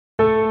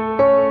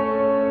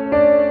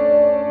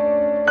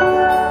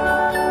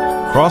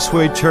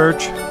Crossway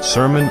Church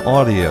Sermon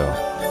Audio.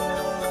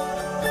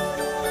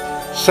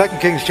 2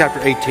 Kings chapter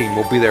 18.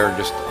 We'll be there in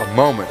just a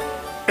moment.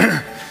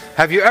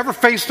 Have you ever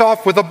faced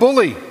off with a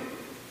bully?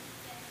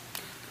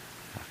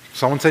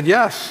 Someone said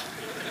yes.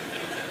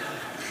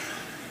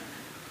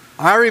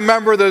 I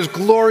remember those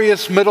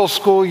glorious middle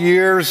school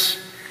years.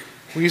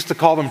 We used to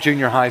call them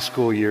junior high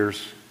school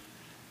years,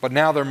 but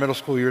now they're middle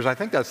school years. I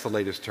think that's the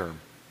latest term.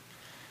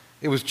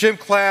 It was gym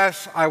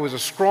class. I was a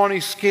scrawny,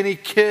 skinny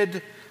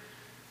kid.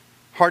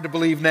 Hard to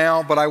believe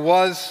now, but I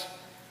was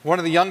one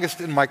of the youngest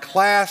in my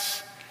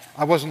class.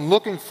 I wasn't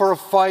looking for a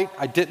fight.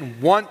 I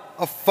didn't want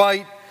a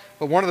fight,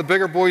 but one of the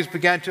bigger boys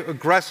began to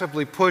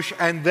aggressively push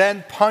and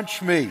then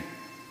punch me.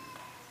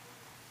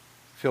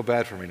 Feel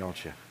bad for me,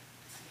 don't you?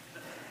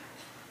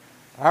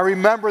 I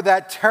remember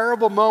that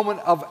terrible moment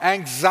of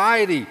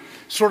anxiety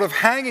sort of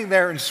hanging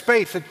there in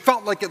space. It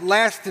felt like it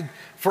lasted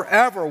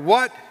forever.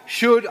 What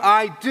should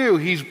I do?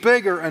 He's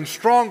bigger and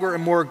stronger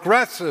and more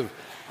aggressive.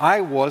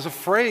 I was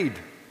afraid.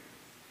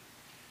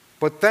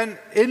 But then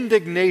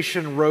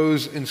indignation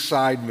rose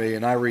inside me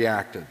and I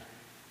reacted.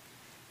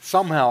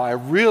 Somehow I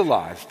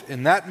realized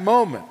in that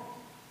moment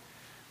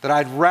that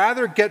I'd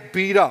rather get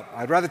beat up,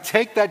 I'd rather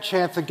take that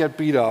chance and get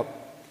beat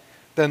up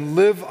than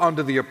live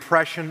under the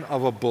oppression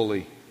of a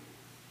bully.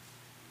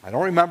 I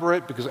don't remember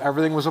it because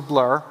everything was a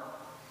blur,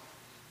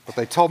 but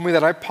they told me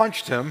that I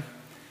punched him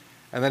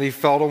and that he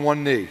fell to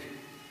one knee.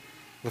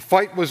 The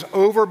fight was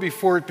over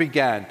before it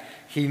began.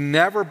 He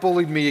never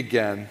bullied me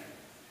again.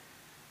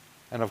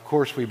 And of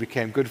course, we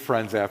became good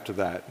friends after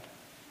that,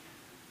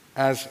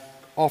 as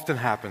often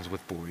happens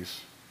with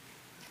boys.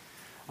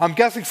 I'm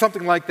guessing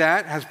something like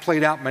that has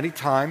played out many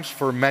times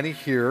for many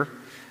here,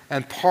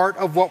 and part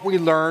of what we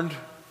learned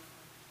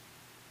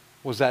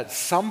was that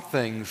some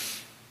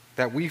things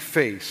that we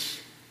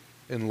face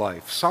in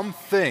life, some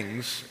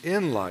things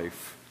in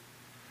life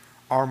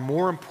are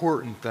more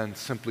important than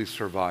simply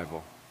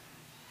survival.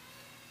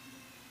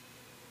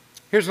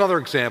 Here's another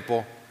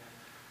example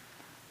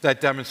that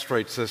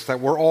demonstrates this, that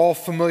we're all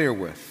familiar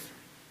with.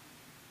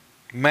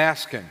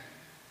 Masking.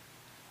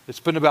 It's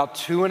been about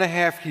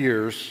 2.5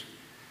 years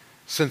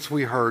since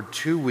we heard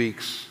 2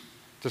 weeks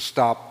to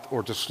stop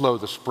or to slow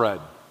the spread.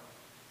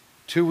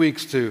 2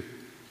 weeks to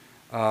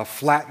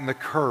flatten the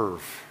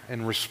curve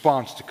in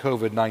response to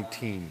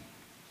COVID-19.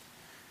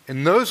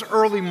 In those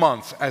early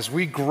months, as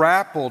we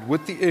grappled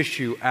with the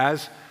issue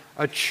as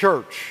a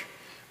church,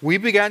 we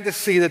began to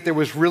see that there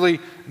was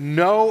really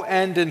no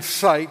end in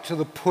sight to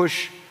the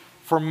push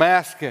for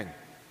masking.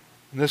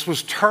 And this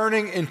was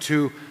turning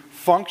into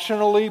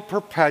functionally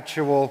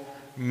perpetual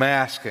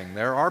masking.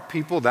 There are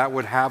people that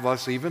would have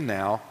us even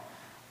now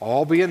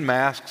all be in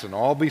masks and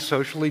all be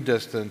socially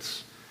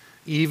distanced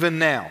even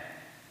now.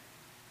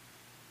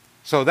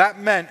 So that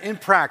meant in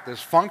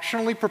practice,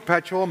 functionally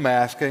perpetual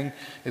masking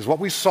is what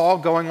we saw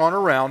going on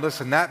around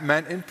us, and that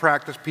meant in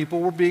practice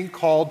people were being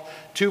called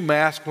to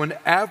mask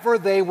whenever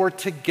they were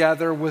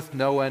together with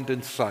no end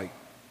in sight.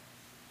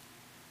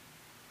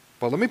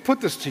 But let me put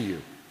this to you.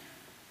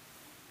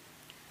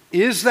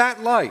 Is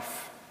that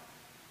life?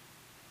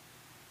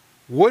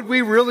 Would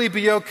we really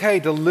be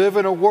okay to live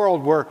in a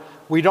world where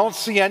we don't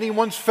see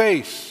anyone's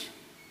face?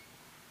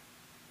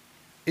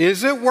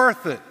 Is it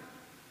worth it?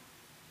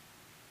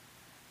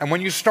 And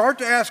when you start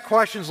to ask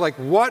questions like,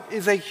 what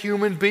is a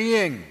human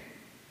being?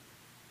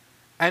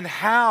 And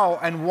how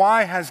and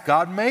why has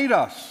God made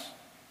us?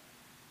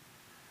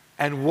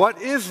 And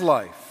what is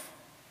life?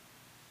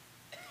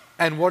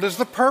 And what is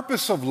the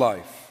purpose of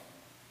life?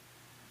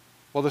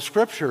 Well, the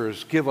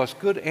scriptures give us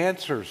good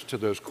answers to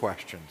those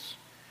questions.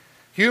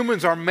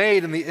 Humans are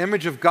made in the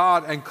image of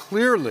God, and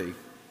clearly,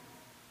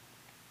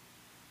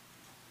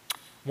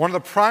 one of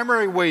the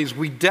primary ways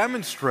we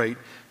demonstrate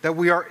that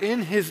we are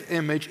in His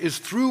image is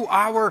through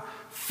our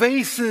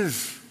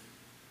faces.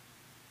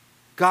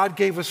 God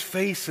gave us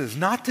faces,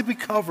 not to be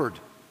covered,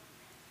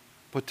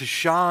 but to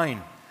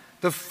shine.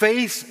 The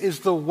face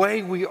is the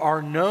way we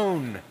are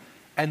known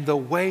and the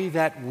way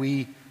that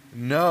we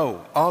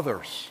know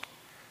others.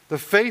 The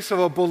face of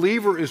a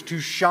believer is to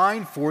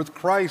shine forth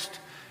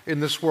Christ in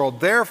this world.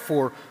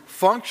 Therefore,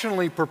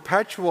 functionally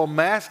perpetual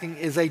masking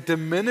is a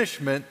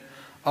diminishment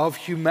of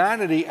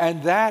humanity,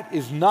 and that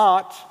is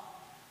not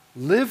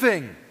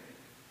living.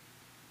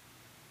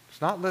 It's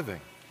not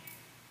living.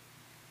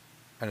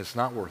 And it's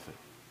not worth it.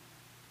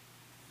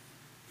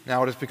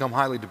 Now, it has become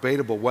highly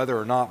debatable whether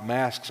or not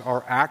masks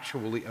are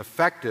actually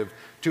effective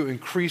to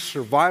increase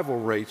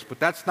survival rates, but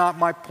that's not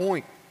my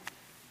point.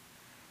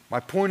 My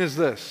point is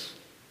this.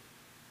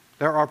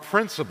 There are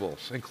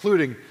principles,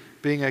 including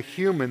being a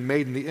human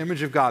made in the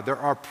image of God. There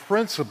are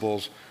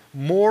principles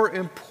more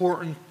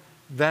important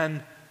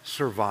than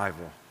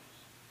survival.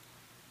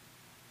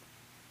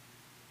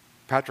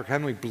 Patrick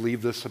Henry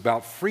believed this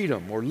about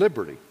freedom or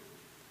liberty.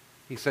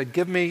 He said,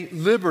 give me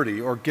liberty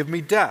or give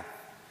me death.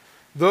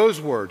 Those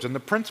words and the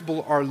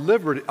principle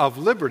of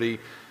liberty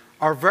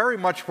are very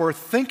much worth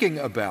thinking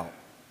about.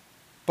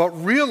 But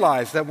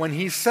realize that when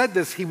he said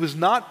this, he was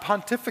not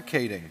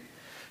pontificating.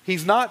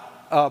 He's not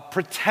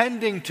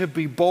pretending to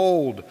be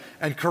bold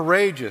and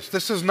courageous.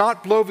 This is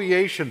not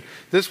bloviation.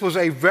 This was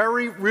a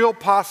very real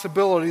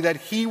possibility that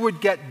he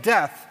would get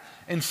death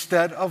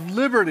instead of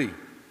liberty.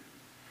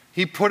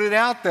 He put it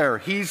out there.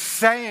 He's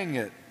saying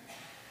it.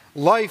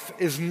 Life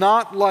is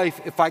not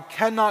life if I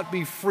cannot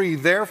be free.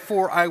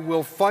 Therefore, I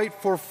will fight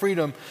for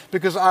freedom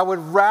because I would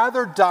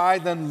rather die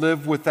than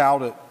live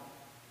without it.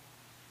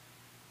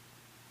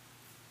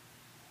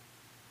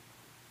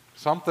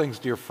 Some things,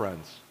 dear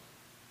friends,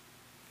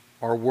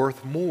 are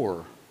worth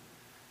more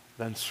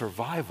than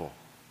survival.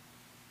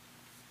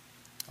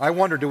 I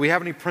wonder, do we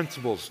have any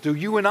principles? Do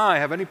you and I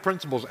have any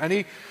principles,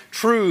 any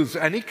truths,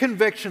 any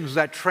convictions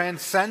that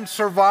transcend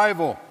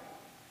survival?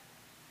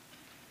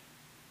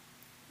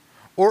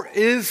 Or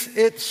is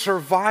it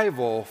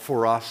survival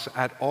for us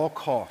at all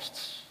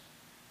costs?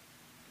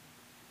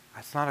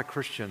 That's not a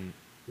Christian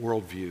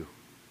worldview.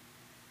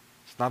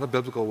 It's not a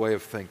biblical way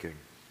of thinking.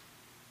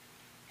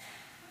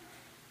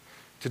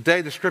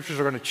 Today, the scriptures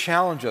are going to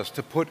challenge us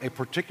to put a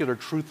particular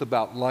truth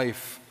about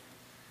life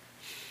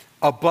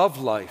above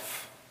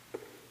life.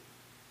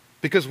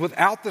 Because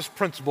without this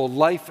principle,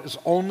 life is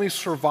only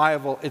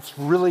survival. It's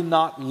really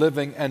not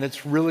living, and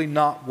it's really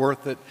not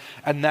worth it.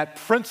 And that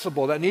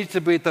principle that needs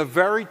to be at the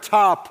very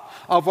top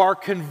of our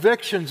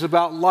convictions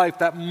about life,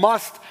 that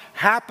must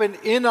happen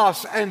in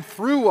us and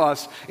through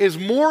us, is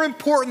more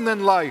important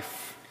than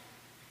life,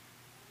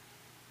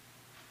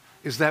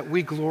 is that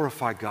we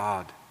glorify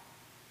God.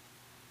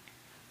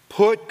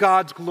 Put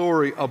God's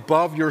glory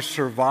above your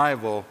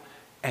survival,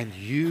 and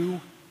you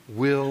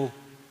will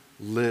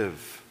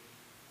live.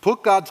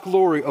 Put God's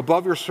glory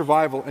above your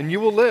survival, and you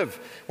will live.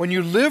 When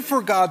you live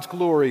for God's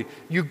glory,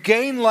 you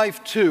gain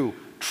life too.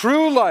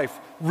 True life,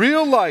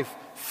 real life,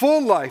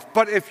 full life.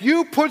 But if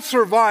you put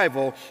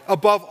survival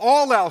above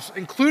all else,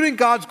 including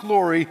God's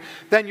glory,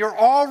 then you're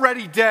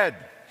already dead.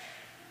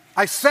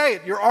 I say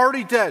it, you're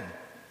already dead.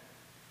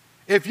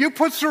 If you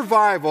put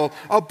survival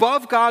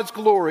above God's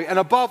glory and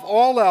above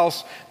all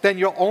else, then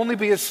you'll only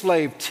be a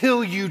slave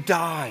till you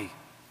die.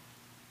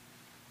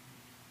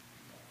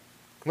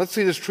 Let's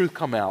see this truth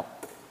come out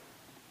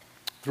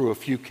through a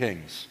few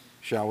kings,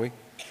 shall we?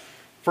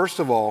 First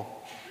of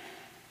all,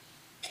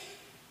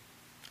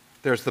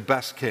 there's the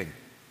best king.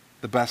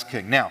 The best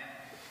king. Now,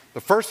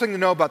 the first thing to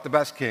know about the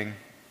best king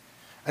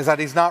is that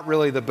he's not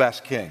really the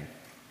best king.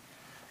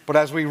 But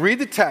as we read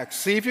the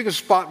text, see if you can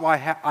spot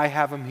why I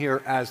have him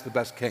here as the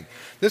best king.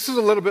 This is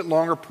a little bit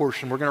longer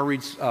portion. We're going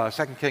to read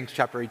 2 Kings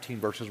chapter 18,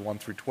 verses 1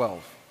 through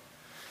 12.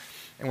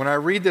 And when I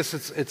read this,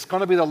 it's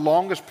going to be the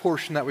longest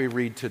portion that we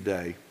read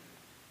today.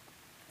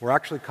 We're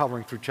actually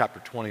covering through chapter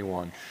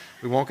 21.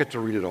 We won't get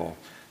to read it all.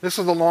 This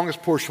is the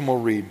longest portion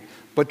we'll read,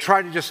 but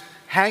try to just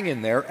hang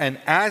in there. And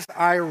as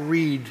I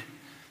read,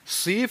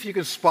 see if you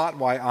can spot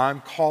why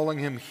I'm calling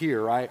him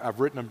here. I've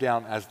written him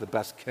down as the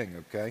best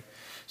king, okay?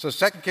 So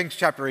 2 Kings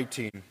chapter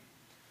 18,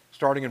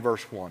 starting in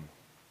verse 1.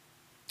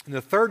 In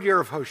the 3rd year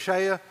of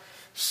Hoshea,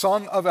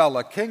 son of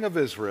Elah, king of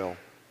Israel,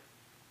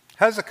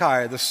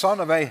 Hezekiah, the son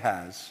of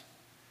Ahaz,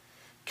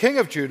 king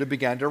of Judah,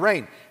 began to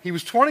reign. He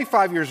was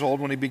 25 years old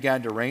when he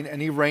began to reign,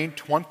 and he reigned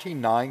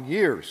 29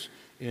 years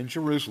in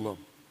Jerusalem.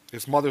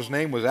 His mother's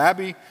name was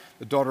Abi,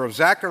 the daughter of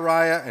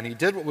Zechariah, and he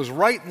did what was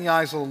right in the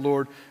eyes of the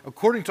Lord,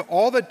 according to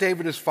all that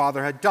David his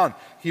father had done.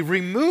 He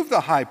removed the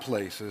high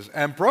places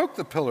and broke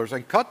the pillars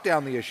and cut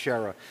down the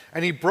Asherah,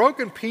 and he broke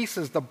in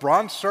pieces the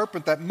bronze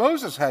serpent that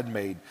Moses had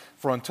made,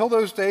 for until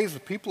those days the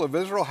people of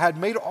Israel had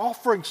made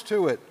offerings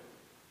to it.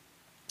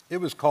 It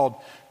was called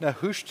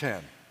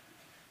Nehushtan.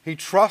 He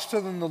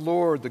trusted in the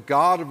Lord, the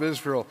God of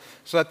Israel,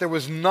 so that there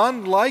was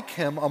none like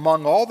him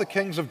among all the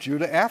kings of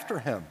Judah after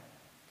him,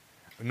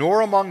 nor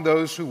among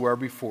those who were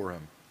before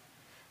him.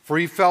 For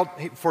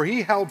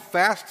he held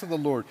fast to the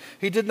Lord.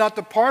 He did not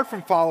depart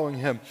from following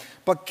him,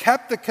 but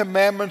kept the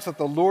commandments that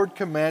the Lord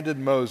commanded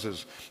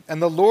Moses.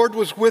 And the Lord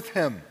was with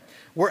him.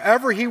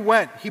 Wherever he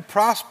went, he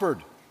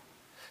prospered.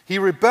 He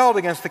rebelled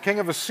against the king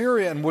of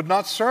Assyria and would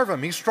not serve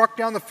him. He struck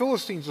down the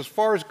Philistines as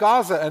far as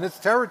Gaza and its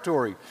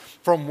territory,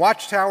 from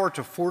watchtower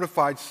to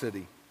fortified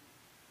city.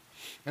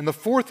 In the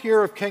 4th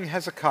year of King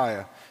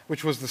Hezekiah,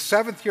 which was the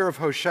 7th year of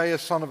Hoshea,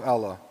 son of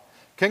Elah,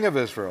 king of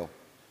Israel,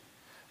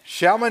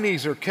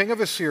 Shalmaneser, king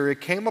of Assyria,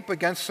 came up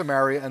against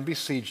Samaria and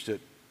besieged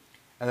it.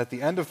 And at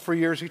the end of 3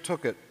 years he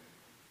took it.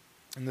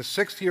 In the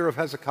 6th year of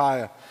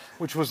Hezekiah,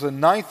 which was the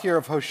 9th year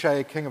of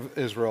Hoshea, king of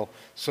Israel,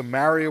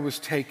 Samaria was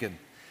taken.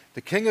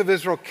 The king of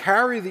Israel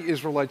carried the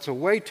Israelites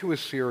away to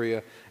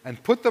Assyria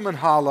and put them in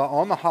Hala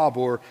on the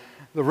Habor,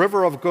 the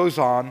river of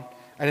Gozan,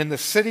 and in the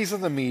cities of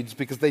the Medes,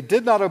 because they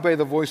did not obey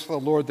the voice of the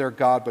Lord their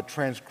God, but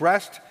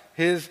transgressed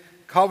his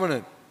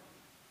covenant,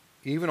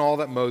 even all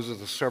that Moses,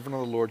 the servant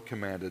of the Lord,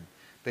 commanded.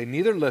 They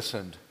neither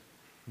listened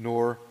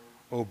nor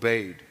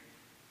obeyed.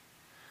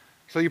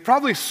 So you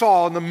probably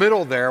saw in the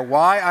middle there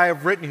why I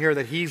have written here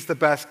that he's the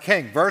best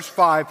king. Verse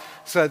 5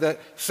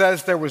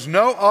 says there was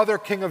no other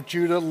king of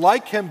Judah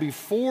like him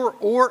before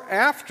or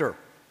after.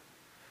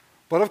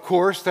 But of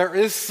course there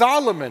is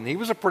Solomon. He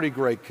was a pretty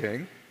great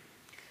king.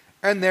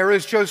 And there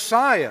is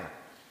Josiah.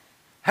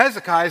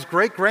 Hezekiah's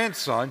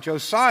great-grandson,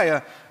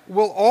 Josiah,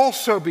 will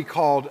also be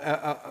called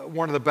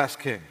one of the best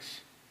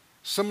kings.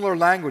 Similar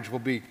language will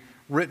be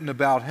written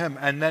about him.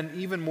 And then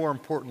even more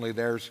importantly,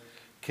 there's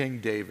King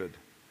David,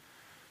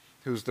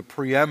 who's the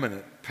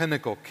preeminent,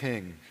 pinnacle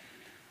king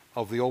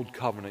of the Old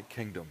Covenant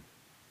kingdom.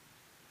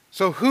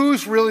 So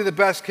who's really the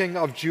best king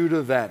of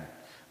Judah then?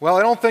 Well,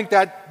 I don't think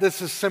that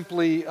this is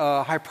simply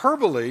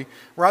hyperbole.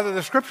 Rather,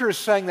 the scripture is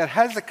saying that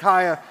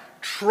Hezekiah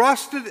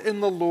trusted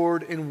in the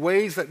Lord in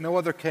ways that no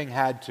other king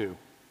had to.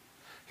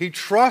 He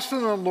trusted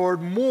in the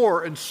Lord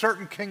more in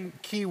certain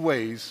key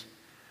ways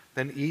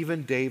than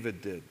even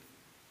David did.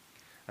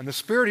 And the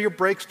Spirit here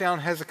breaks down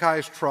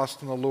Hezekiah's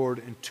trust in the Lord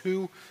in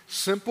two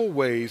simple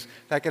ways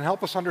that can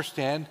help us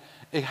understand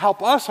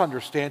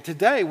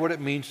today what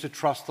it means to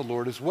trust the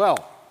Lord as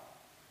well.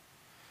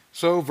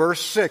 So verse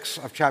 6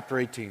 of chapter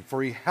 18,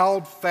 for he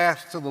held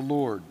fast to the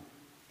Lord.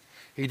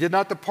 He did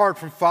not depart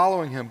from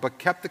following him, but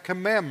kept the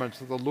commandments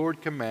that the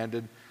Lord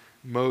commanded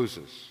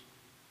Moses.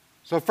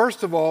 So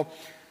first of all,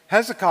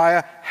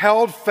 Hezekiah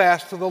held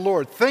fast to the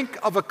Lord. Think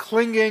of a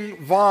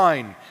clinging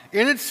vine.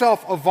 In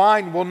itself, a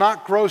vine will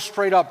not grow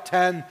straight up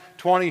 10,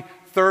 20,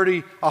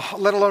 30,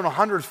 let alone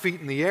 100 feet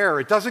in the air.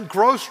 It doesn't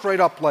grow straight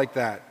up like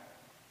that.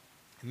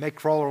 It may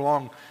crawl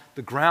along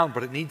the ground,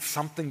 but it needs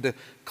something to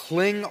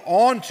cling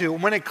onto.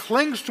 And when it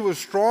clings to a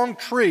strong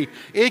tree,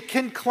 it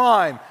can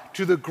climb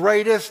to the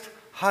greatest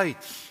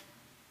heights.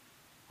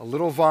 A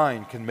little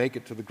vine can make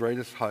it to the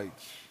greatest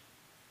heights.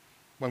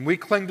 When we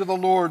cling to the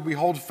Lord, we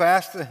hold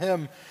fast to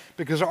Him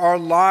because our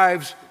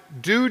lives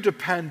do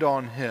depend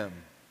on Him.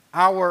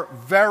 Our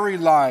very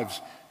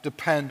lives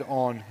depend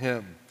on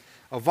Him.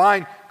 A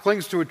vine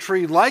clings to a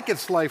tree like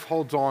its life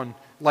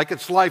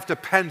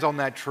depends on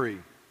that tree.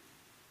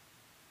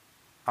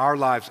 Our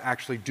lives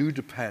actually do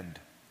depend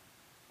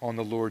on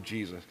the Lord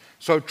Jesus.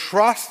 So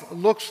trust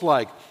looks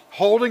like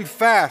holding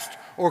fast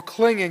or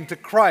clinging to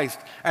Christ.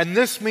 And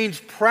this means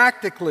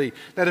practically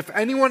that if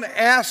anyone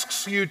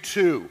asks you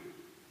to,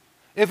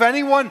 if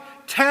anyone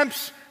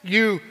tempts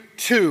you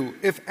to,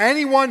 if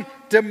anyone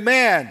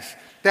demands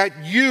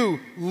that you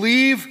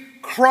leave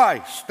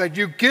Christ, that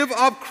you give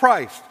up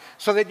Christ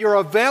so that you're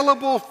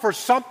available for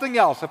something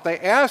else, if they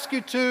ask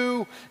you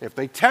to, if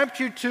they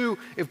tempt you to,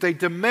 if they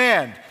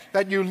demand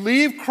that you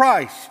leave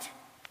Christ,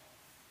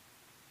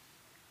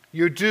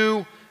 you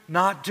do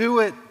not do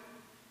it.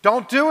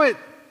 Don't do it.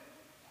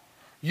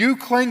 You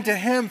cling to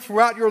Him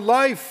throughout your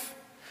life,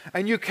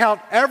 and you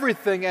count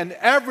everything and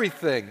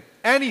everything,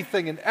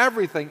 anything and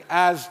everything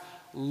as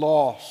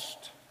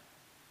lost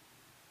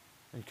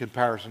in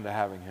comparison to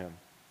having Him.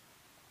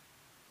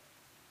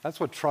 That's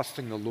what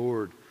trusting the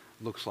Lord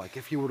looks like.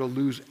 If you were to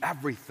lose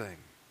everything,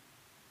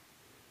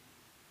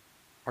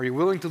 are you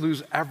willing to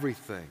lose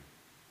everything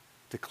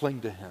to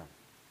cling to Him?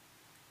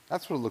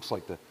 That's what it looks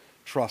like to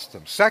trust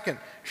Him. Second,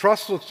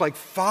 trust looks like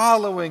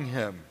following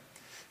Him.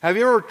 Have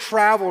you ever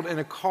traveled in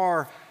a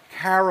car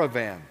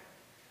caravan?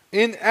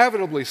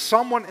 Inevitably,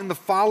 someone in the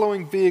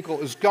following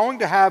vehicle is going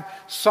to have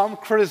some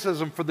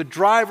criticism for the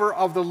driver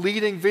of the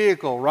leading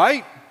vehicle,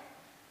 right?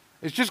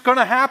 It's just going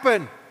to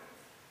happen.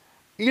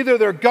 Either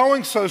they're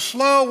going so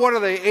slow, what are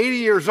they, 80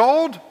 years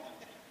old?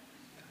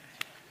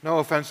 No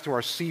offense to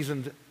our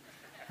seasoned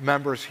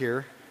members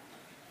here.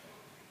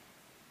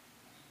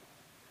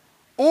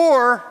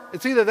 Or,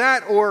 it's either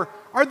that or,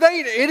 are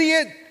they an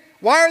idiot?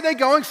 Why are they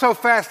going so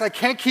fast? I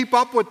can't keep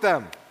up with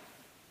them.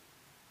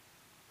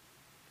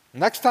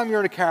 Next time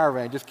you're in a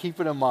caravan, just keep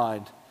it in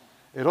mind.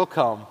 It'll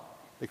come.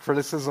 The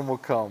criticism will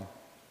come.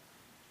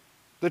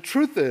 The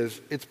truth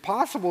is, it's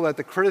possible that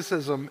the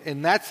criticism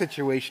in that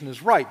situation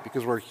is right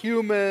because we're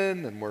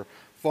human and we're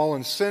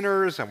fallen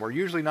sinners and we're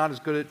usually not as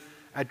good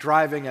at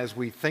driving as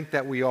we think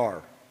that we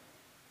are.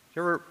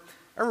 You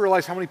ever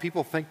realize how many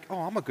people think, oh,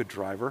 I'm a good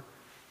driver?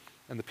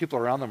 And the people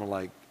around them are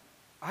like,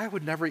 I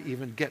would never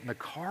even get in a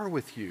car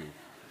with you.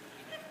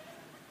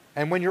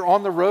 And when you're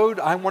on the road,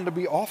 I want to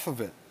be off of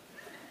it.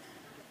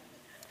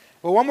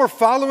 But when we're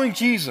following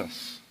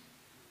Jesus,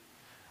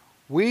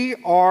 we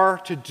are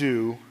to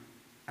do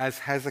as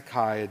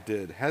Hezekiah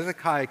did.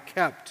 Hezekiah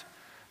kept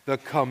the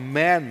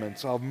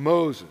commandments of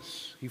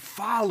Moses. He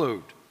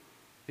followed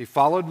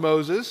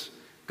Moses.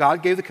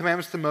 God gave the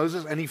commandments to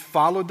Moses, and he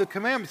followed the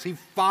commandments. He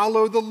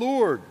followed the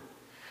Lord.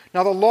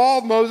 Now, the law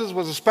of Moses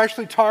was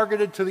especially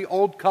targeted to the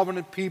Old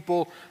Covenant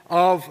people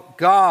of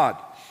God.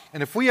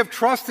 And if we have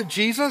trusted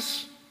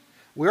Jesus,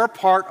 we are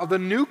part of the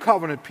New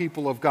Covenant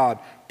people of God,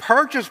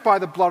 purchased by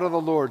the blood of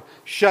the Lord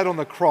shed on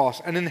the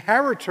cross, and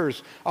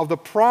inheritors of the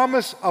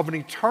promise of an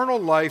eternal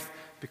life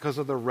because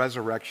of the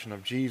resurrection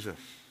of Jesus.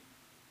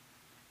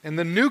 In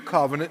the New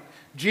Covenant,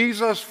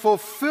 Jesus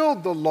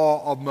fulfilled the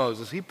law of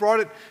Moses. He brought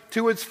it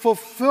to its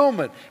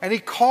fulfillment, and he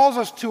calls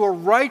us to a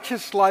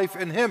righteous life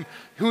in him,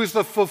 who is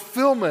the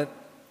fulfillment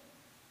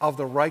of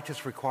the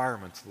righteous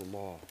requirements of the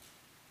law.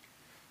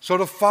 So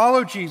to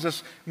follow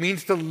Jesus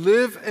means to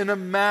live in a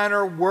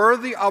manner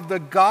worthy of the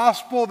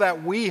gospel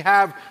that we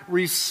have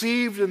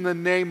received in the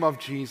name of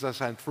Jesus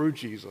and through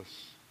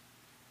Jesus.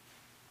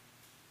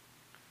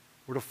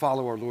 We're to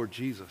follow our Lord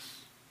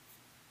Jesus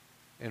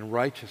in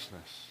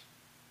righteousness.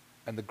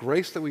 And the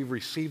grace that we've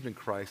received in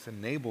Christ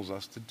enables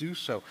us to do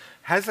so.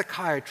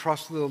 Hezekiah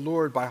trusted the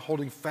Lord by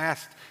holding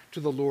fast to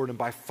the Lord and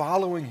by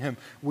following him.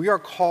 We are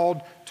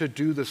called to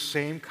do the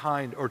same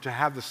kind, or to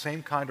have the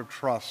same kind of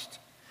trust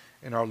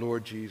in our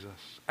Lord Jesus.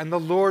 And the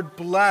Lord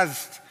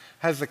blessed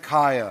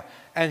Hezekiah,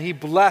 and he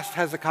blessed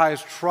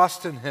Hezekiah's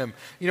trust in him.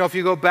 You know, if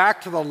you go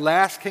back to the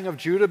last king of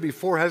Judah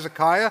before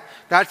Hezekiah,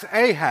 that's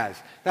Ahaz.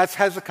 That's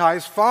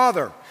Hezekiah's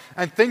father.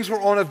 And things were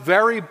on a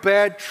very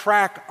bad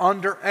track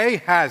under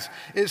Ahaz.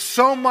 It's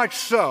so much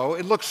so,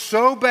 it looked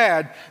so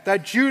bad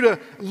that Judah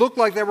looked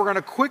like they were going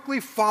to quickly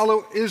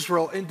follow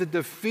Israel into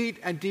defeat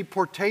and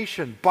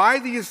deportation by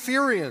the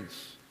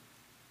Assyrians.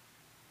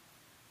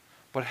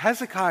 But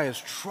Hezekiah's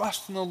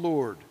trust in the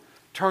Lord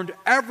turned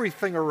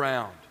everything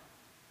around.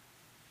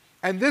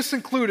 And this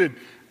included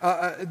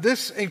not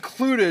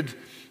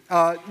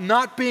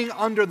being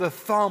under the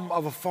thumb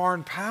of a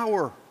foreign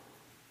power.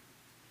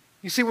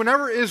 You see,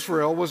 whenever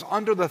Israel was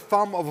under the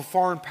thumb of a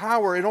foreign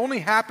power, it only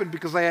happened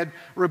because they had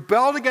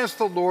rebelled against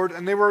the Lord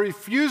and they were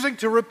refusing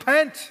to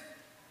repent.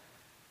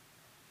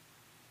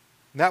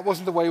 And that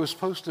wasn't the way it was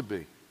supposed to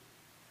be.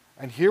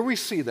 And here we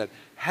see that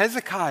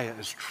Hezekiah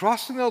is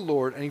trusting the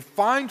Lord, and he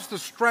finds the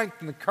strength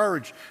and the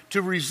courage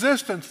to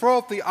resist and throw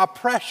off the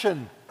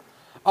oppression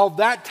of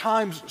that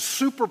time's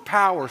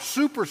superpower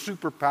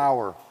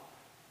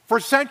for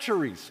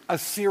centuries,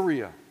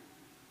 Assyria.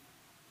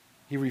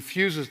 He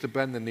refuses to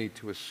bend the knee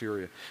to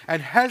Assyria.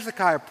 And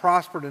Hezekiah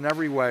prospered in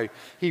every way.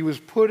 He was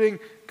putting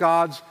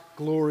God's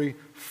glory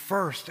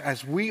first,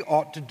 as we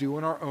ought to do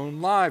in our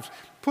own lives.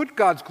 Put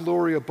God's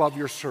glory above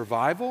your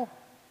survival,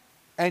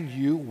 and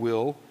you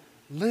will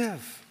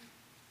live.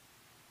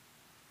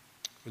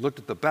 We looked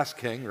at the best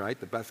king, right?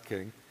 The best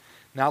king.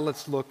 Now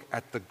let's look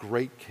at the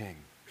great king.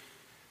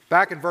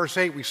 Back in verse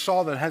 8, we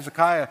saw that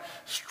Hezekiah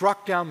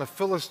struck down the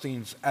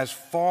Philistines as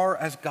far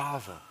as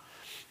Gaza.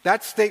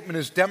 That statement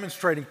is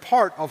demonstrating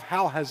part of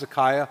how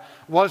Hezekiah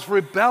was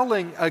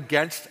rebelling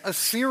against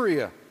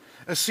Assyria.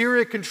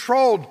 Assyria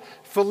controlled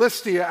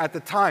Philistia at the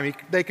time.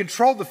 They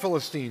controlled the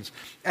Philistines,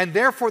 and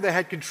therefore they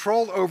had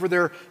control over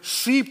their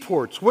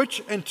seaports, which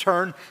in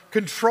turn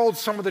controlled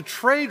some of the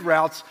trade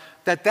routes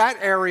that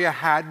area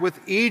had with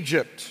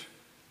Egypt.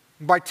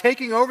 By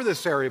taking over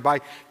this area, by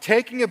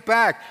taking it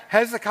back,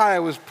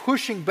 Hezekiah was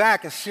pushing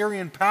back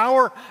Assyrian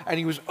power, and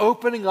he was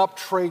opening up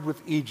trade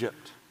with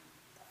Egypt.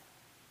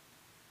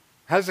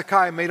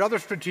 Hezekiah made other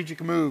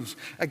strategic moves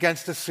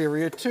against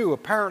Assyria too.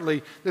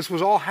 Apparently, this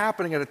was all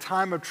happening at a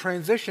time of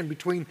transition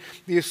between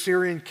the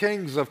Assyrian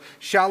kings of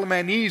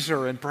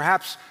Shalmaneser and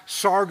perhaps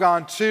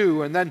Sargon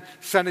II, and then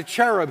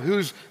Sennacherib,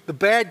 who's the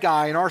bad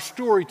guy in our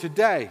story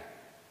today.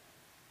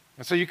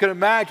 And so you can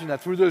imagine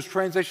that through those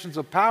transitions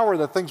of power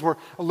that things were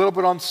a little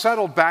bit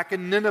unsettled back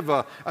in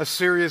Nineveh,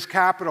 Assyria's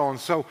capital.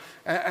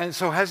 And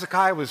so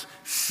Hezekiah was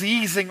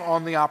seizing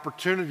on the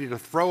opportunity to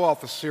throw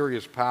off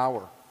Assyria's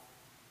power.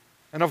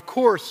 And of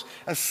course,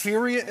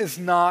 Assyria is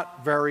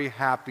not very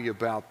happy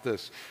about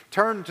this.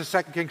 Turn to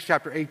 2 Kings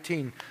chapter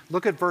 18.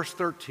 Look at verse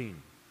 13.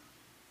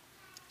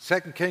 2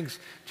 Kings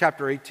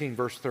chapter 18,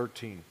 verse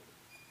 13.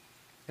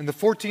 In the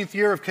 14th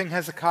year of King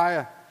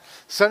Hezekiah,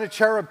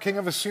 Sennacherib, king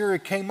of Assyria,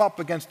 came up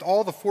against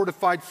all the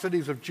fortified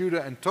cities of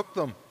Judah and took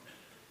them.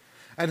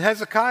 And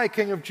Hezekiah,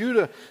 king of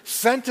Judah,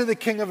 sent to the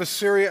king of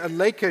Assyria at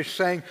Lachish,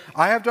 saying,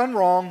 I have done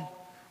wrong,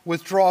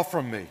 withdraw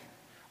from me.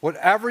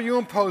 Whatever you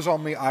impose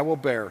on me, I will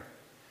bear.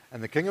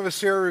 And the king of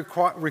Assyria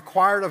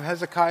required of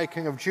Hezekiah,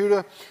 king of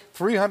Judah,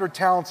 300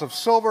 talents of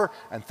silver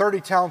and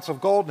 30 talents of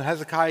gold. And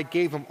Hezekiah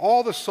gave him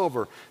all the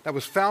silver that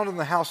was found in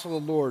the house of the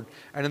Lord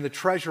and in the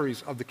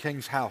treasuries of the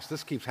king's house.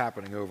 This keeps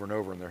happening over and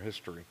over in their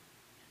history.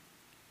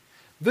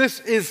 This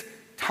is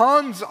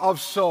tons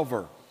of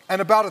silver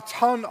and about a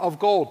ton of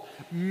gold,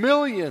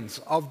 millions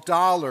of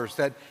dollars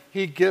that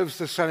he gives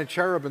to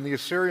Sennacherib and the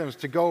Assyrians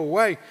to go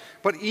away.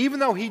 But even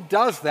though he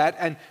does that,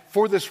 and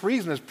for this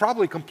reason is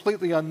probably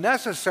completely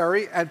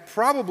unnecessary, and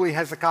probably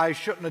Hezekiah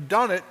shouldn't have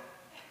done it,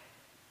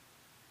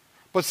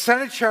 but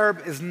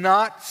Sennacherib is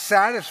not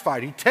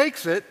satisfied. He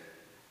takes it,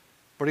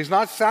 but he's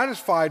not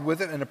satisfied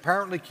with it and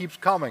apparently keeps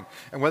coming.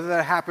 And whether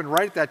that happened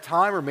right at that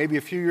time or maybe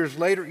a few years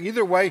later,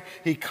 either way,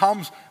 he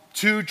comes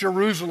to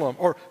Jerusalem,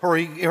 or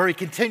he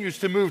continues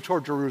to move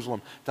toward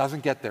Jerusalem.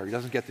 Doesn't get there. He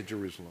doesn't get to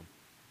Jerusalem.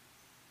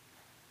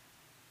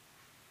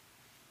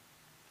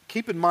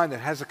 Keep in mind that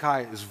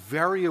Hezekiah is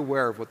very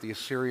aware of what the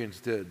Assyrians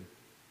did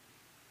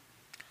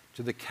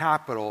to the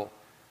capital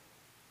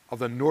of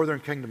the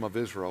northern kingdom of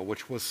Israel,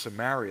 which was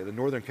Samaria. The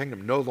northern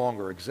kingdom no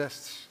longer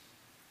exists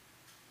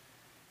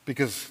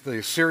because the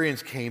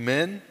Assyrians came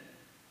in.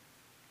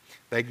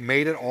 They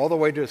made it all the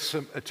way to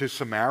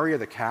Samaria,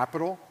 the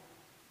capital.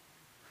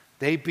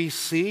 They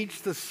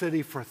besieged the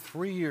city for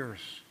 3 years,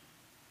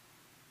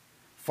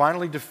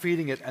 finally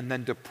defeating it and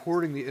then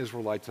deporting the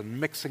Israelites and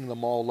mixing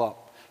them all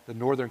up. The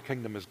northern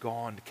kingdom is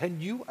gone.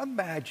 Can you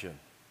imagine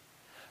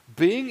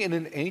being in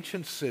an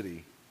ancient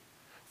city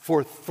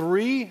for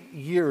 3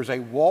 years, a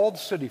walled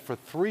city for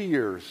 3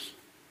 years,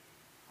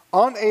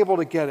 unable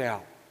to get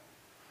out,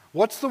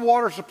 What's the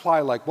water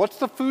supply like? What's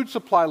the food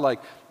supply like?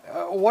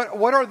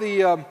 What are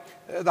the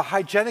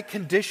hygienic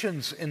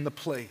conditions in the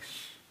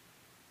place?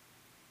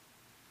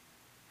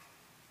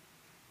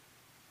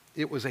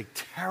 It was a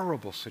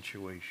terrible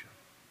situation.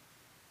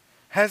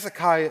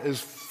 Hezekiah is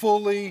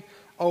fully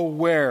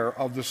aware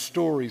of the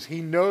stories.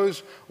 He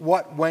knows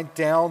what went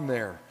down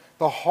there,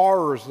 the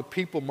horrors the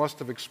people must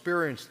have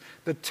experienced,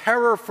 the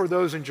terror for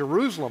those in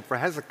Jerusalem, for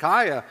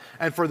Hezekiah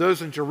and for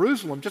those in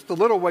Jerusalem, just a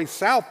little way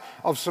south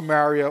of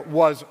Samaria,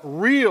 was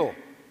real.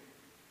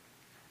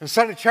 And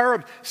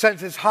Sennacherib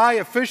sends his high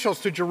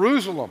officials to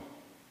Jerusalem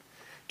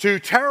to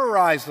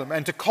terrorize them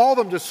and to call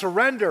them to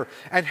surrender.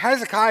 And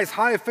Hezekiah's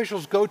high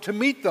officials go to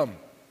meet them.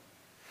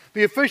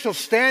 The officials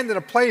stand in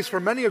a place where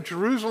many of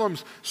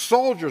Jerusalem's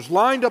soldiers,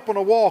 lined up on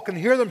a wall, can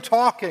hear them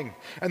talking.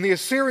 And the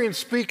Assyrians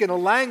speak in a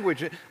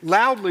language,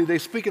 loudly they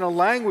speak in a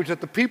language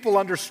that the people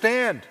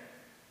understand.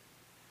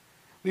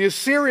 The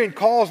Assyrian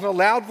calls in a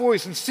loud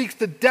voice and seeks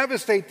to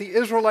devastate the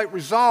Israelite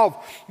resolve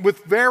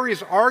with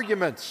various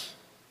arguments.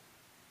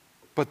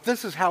 But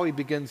this is how he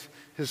begins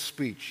his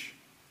speech.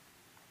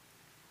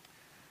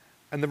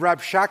 And the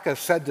Rabshakeh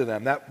said to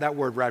them, that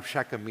word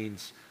Rabshakeh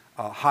means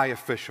high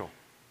official.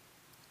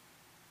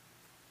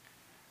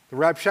 The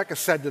Rabshakeh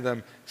said to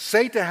them,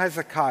 "Say to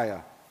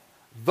Hezekiah,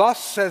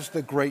 thus says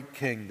the great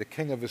king, the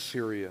king of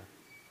Assyria,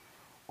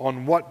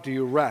 on what do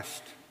you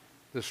rest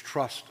this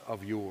trust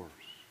of yours?"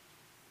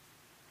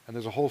 And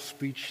there's a whole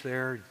speech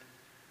there.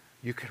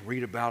 You can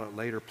read about it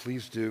later,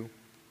 please do.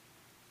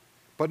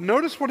 But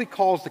notice what he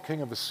calls the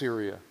king of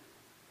Assyria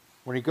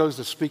when he goes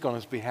to speak on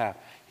his behalf.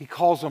 He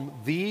calls him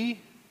the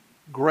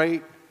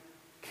great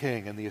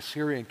king, and the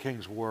Assyrian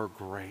kings were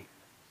great.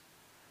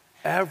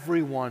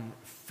 Everyone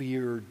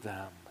feared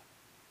them.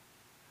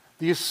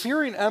 The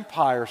Assyrian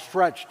Empire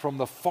stretched from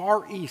the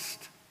far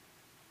east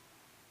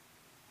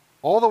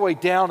all the way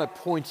down at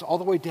points, all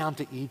the way down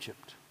to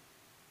Egypt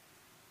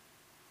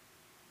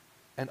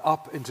and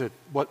up into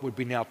what would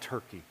be now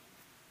Turkey.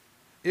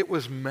 It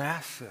was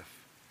massive.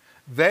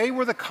 They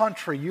were the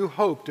country you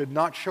hoped did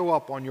not show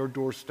up on your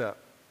doorstep.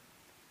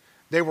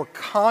 They were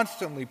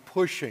constantly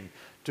pushing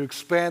to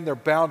expand their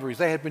boundaries.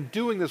 They had been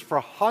doing this for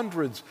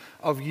hundreds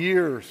of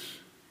years.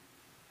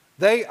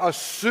 They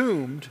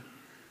assumed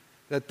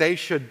that they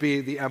should be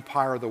the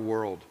empire of the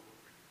world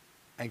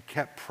and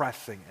kept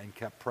pressing and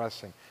kept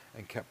pressing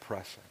and kept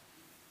pressing.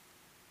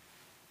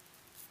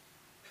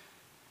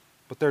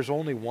 But there's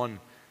only one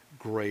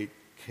great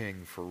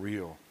king for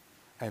real,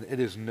 and it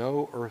is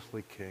no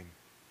earthly king.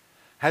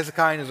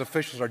 Hezekiah and his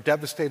officials are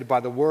devastated by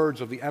the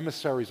words of the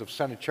emissaries of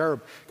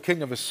Sennacherib,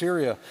 king of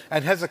Assyria.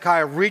 And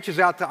Hezekiah reaches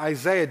out to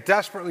Isaiah,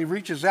 desperately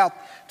reaches out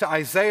to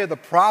Isaiah the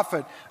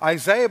prophet.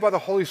 Isaiah, by the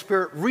Holy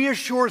Spirit,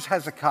 reassures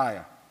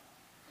Hezekiah.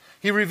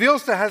 He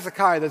reveals to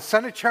Hezekiah that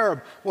Sennacherib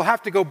will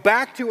have to go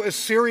back to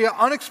Assyria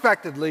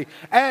unexpectedly,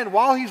 and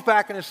while he's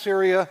back in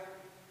Assyria,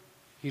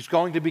 he's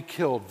going to be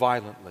killed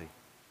violently.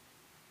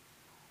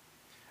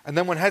 And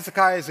then when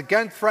Hezekiah is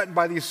again threatened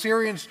by the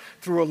Assyrians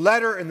through a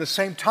letter in the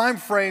same time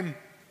frame,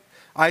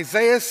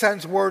 Isaiah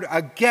sends word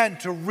again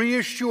to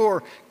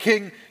reassure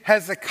King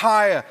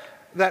Hezekiah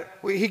that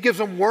he gives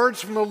him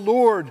words from the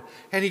Lord,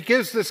 and he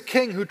gives this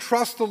king who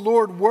trusts the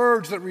Lord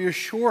words that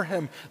reassure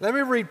him. Let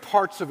me read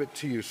parts of it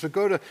to you. So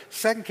go to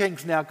 2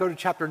 Kings now, go to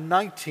chapter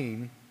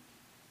 19.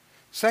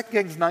 2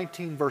 Kings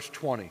 19, verse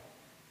 20. And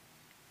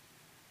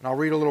I'll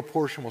read a little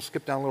portion. We'll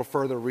skip down a little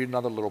further, read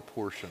another little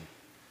portion.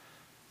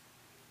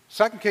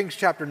 2 Kings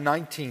chapter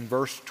 19,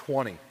 verse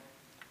 20.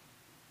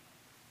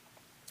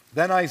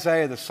 Then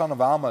Isaiah the son of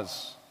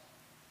Amoz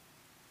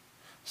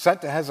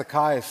sent to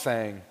Hezekiah,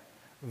 saying,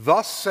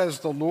 "Thus says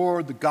the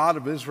Lord, the God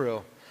of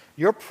Israel,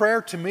 your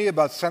prayer to me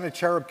about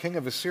Sennacherib, king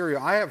of Assyria,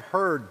 I have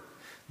heard.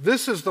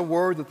 This is the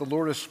word that the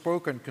Lord has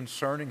spoken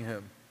concerning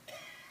him.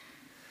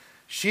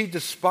 She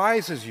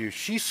despises you.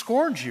 She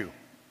scorns you,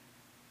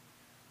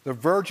 the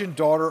virgin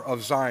daughter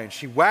of Zion.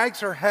 She wags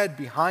her head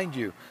behind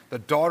you, the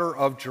daughter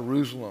of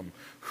Jerusalem.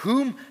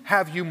 Whom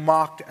have you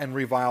mocked and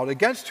reviled?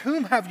 Against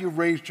whom have you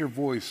raised your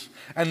voice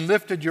and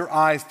lifted your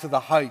eyes to the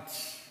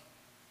heights?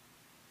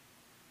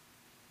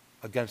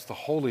 Against the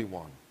Holy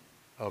One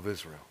of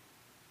Israel."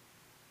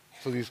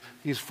 So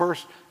these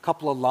first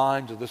couple of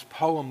lines of this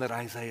poem that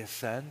Isaiah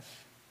sends,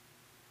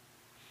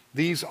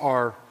 these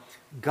are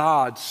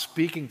God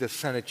speaking to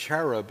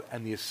Sennacherib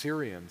and the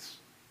Assyrians.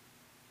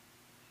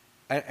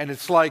 And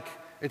it's like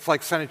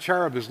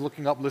Sennacherib is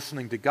looking up,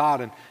 listening to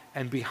God,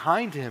 and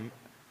behind him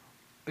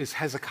is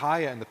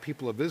Hezekiah and the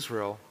people of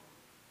Israel.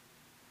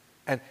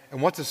 And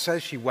what it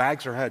says, she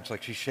wags her head, it's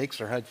like she shakes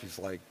her head. She's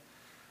like,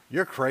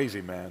 "You're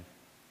crazy, man.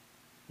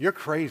 You're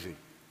crazy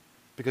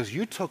because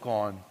you took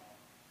on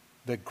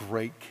the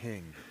great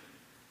king.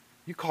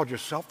 You called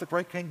yourself the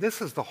great king?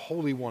 This is the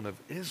Holy One of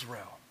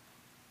Israel.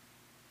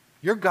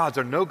 Your gods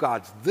are no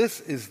gods.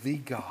 This is the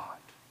God."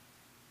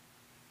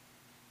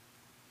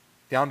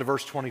 Down to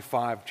verse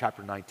 25,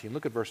 chapter 19.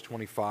 Look at verse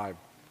 25.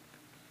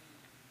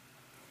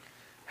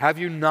 "Have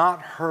you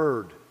not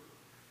heard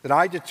that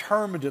I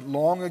determined it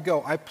long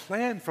ago? I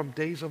planned from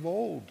days of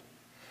old.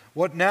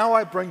 What now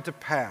I bring to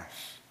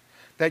pass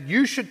that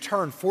you should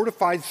turn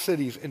fortified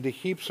cities into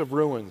heaps of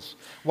ruins,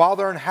 while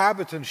their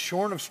inhabitants,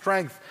 shorn of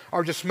strength,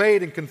 are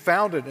dismayed and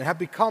confounded, and have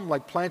become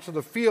like plants of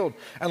the field,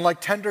 and like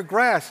tender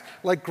grass,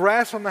 like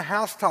grass on the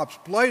housetops,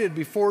 blighted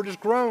before it is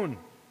grown.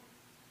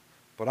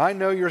 But I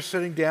know you're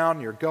sitting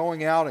down, you're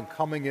going out and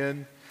coming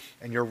in,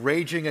 and you're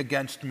raging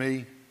against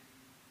me.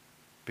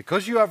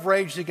 Because you have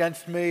raged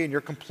against me, and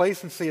your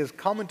complacency has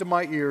come into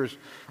my ears,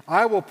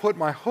 I will put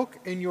my hook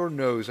in your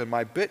nose and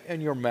my bit in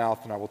your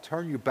mouth, and I will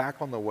turn you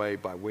back on the way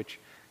by which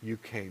you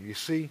came. You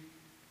see,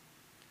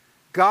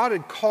 God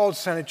had called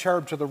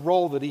Sennacherib to the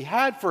role that he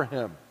had for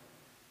him.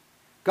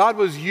 God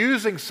was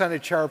using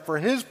Sennacherib for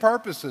his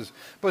purposes,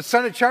 but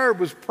Sennacherib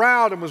was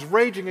proud and was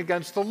raging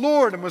against the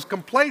Lord and was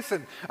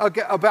complacent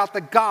about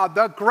the God,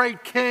 the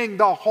great king,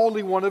 the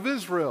Holy One of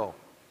Israel.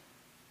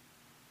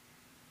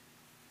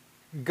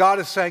 God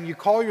is saying, you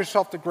call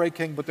yourself the great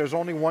king, but there's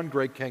only one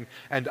great king,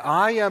 and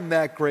I am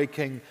that great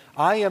king.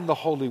 I am the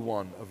Holy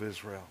One of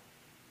Israel.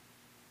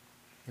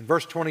 In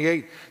verse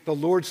 28, the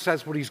Lord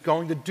says what he's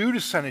going to do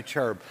to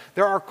Sennacherib.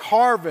 There are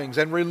carvings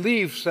and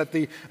reliefs that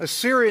the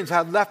Assyrians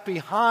had left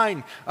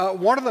behind.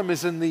 One of them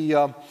is in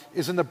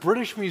the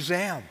British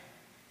Museum.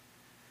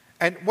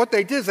 And what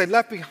they did is they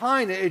left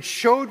behind, it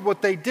showed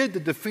what they did to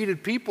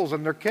defeated peoples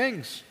and their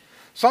kings.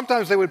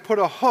 Sometimes they would put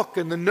a hook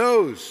in the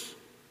nose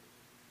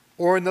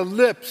or in the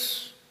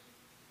lips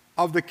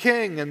of the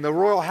king and the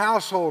royal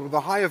household or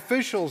the high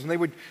officials, and they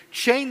would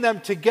chain them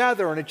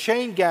together in a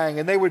chain gang,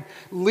 and they would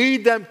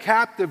lead them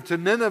captive to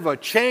Nineveh,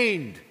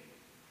 chained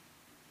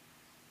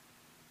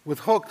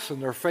with hooks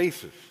in their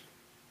faces.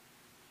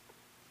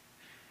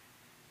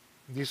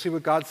 Do you see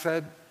what God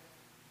said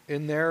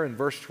in there in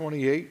verse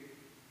 28?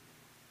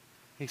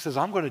 He says,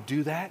 I'm going to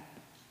do that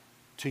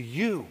to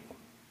you.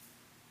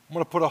 I'm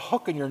going to put a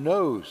hook in your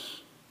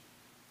nose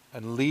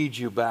and lead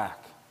you back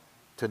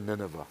to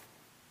Nineveh.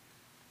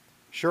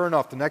 Sure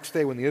enough, the next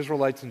day when the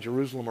Israelites in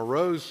Jerusalem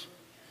arose,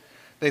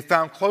 they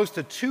found close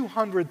to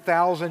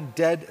 200,000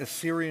 dead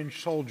Assyrian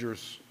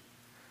soldiers.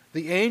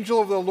 The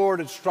angel of the Lord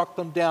had struck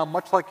them down,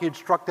 much like he had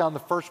struck down the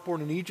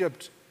firstborn in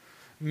Egypt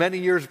many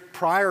years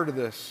prior to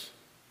this.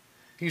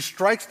 He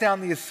strikes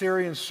down the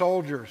Assyrian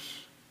soldiers,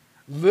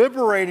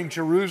 liberating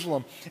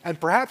Jerusalem,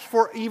 and perhaps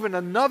for even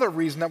another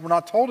reason that we're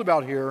not told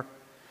about here,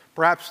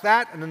 perhaps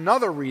that and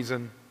another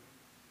reason,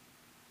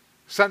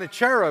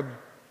 Sennacherib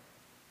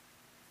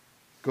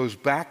goes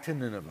back to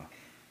Nineveh.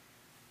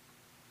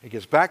 He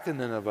gets back to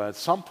Nineveh. At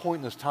some point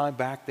in his time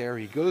back there,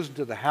 he goes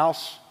into the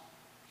house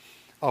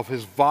of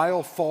his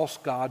vile false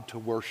god to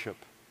worship.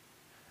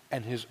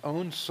 And his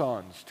own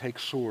sons take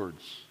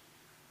swords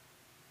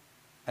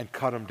and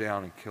cut him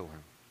down and kill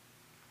him.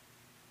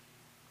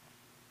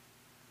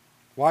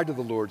 Why did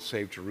the Lord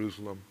save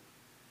Jerusalem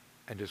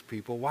and his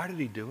people? Why did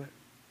he do it?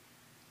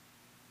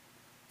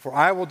 For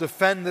I will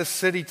defend this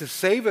city to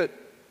save it,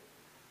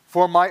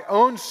 for my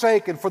own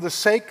sake and for the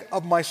sake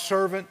of my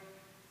servant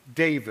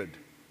David.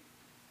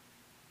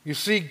 You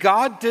see,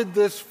 God did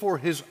this for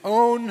his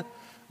own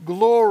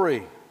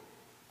glory.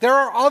 There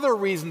are other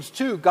reasons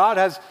too. God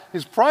has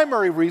his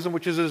primary reason,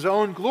 which is his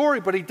own glory,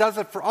 but he does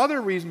it for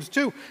other reasons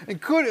too,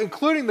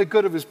 including the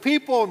good of his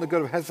people and the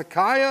good of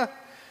Hezekiah,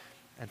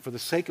 and for the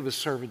sake of his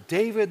servant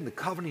David and the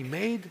covenant he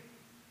made.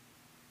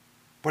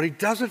 But he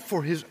does it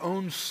for his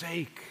own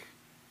sake,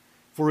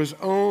 for his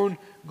own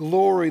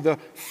glory. The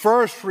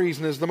first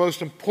reason is the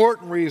most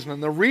important reason,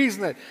 and the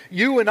reason that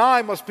you and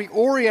I must be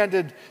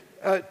oriented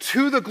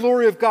to the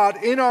glory of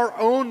God in our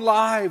own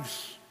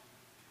lives.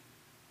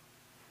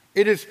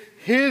 It is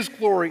his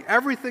glory.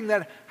 Everything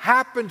that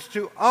happens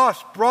to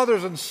us,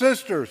 brothers and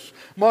sisters,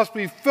 must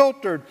be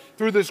filtered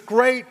through this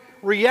great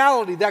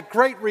reality. That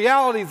great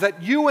reality is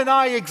that you and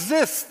I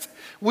exist.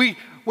 We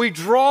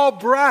draw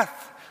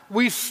breath.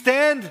 We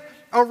stand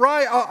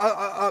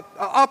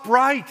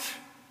upright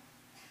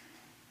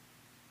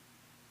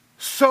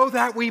so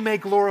that we may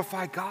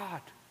glorify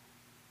God.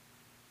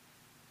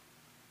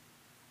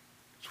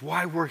 It's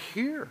why we're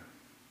here.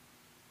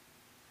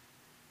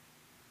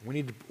 We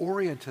need to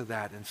orient to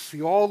that and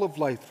see all of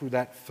life through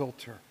that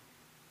filter.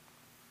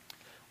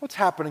 What's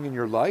happening in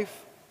your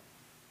life?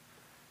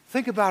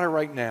 Think about it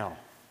right now.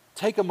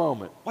 Take a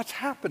moment. What's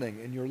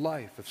happening in your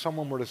life? If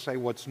someone were to say,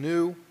 what's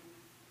new?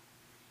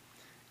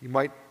 You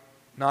might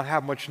not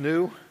have much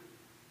new,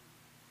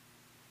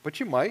 but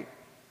you might.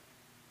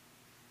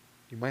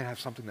 You might have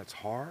something that's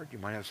hard. You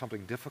might have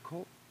something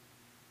difficult.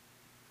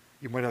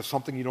 You might have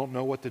something you don't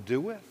know what to do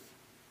with.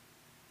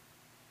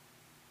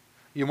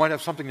 You might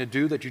have something to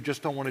do that you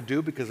just don't want to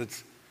do because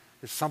it's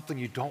something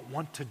you don't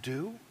want to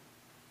do.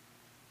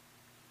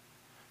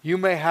 You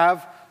may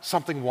have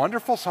something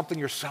wonderful, something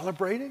you're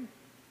celebrating.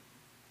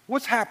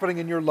 What's happening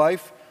in your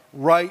life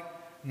right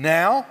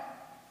now?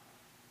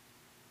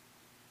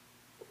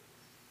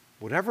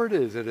 Whatever it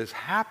is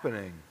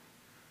happening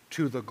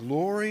to the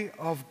glory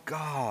of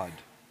God.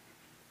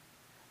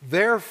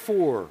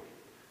 Therefore,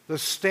 the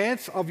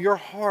stance of your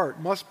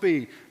heart must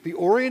be, the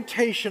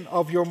orientation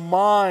of your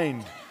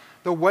mind,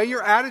 the way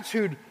your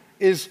attitude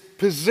is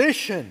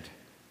positioned,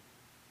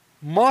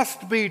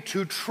 must be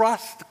to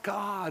trust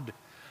God,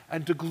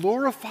 and to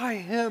glorify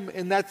Him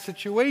in that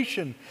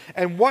situation.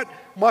 And what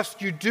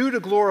must you do to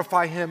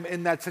glorify Him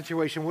in that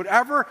situation?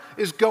 Whatever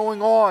is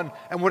going on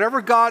and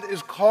whatever God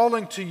is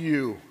calling to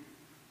you,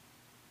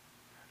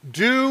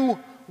 do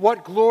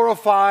what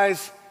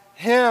glorifies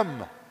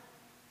Him.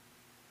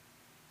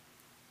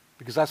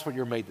 Because that's what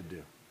you're made to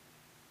do.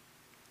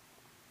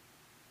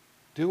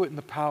 Do it in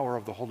the power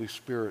of the Holy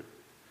Spirit,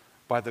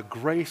 by the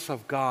grace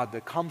of God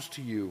that comes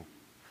to you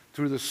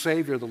through the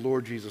Savior, the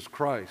Lord Jesus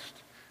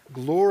Christ.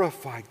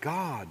 Glorify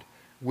God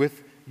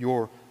with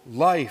your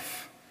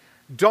life.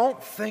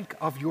 Don't think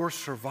of your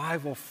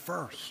survival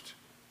first.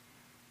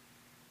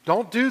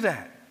 Don't do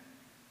that.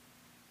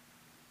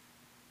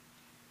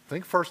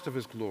 Think first of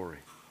His glory.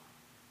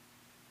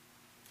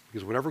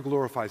 Because whatever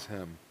glorifies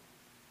Him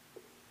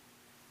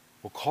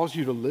will cause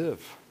you to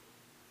live,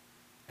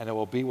 and it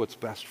will be what's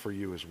best for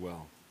you as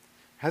well.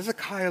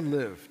 Hezekiah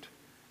lived,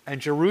 and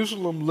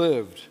Jerusalem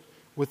lived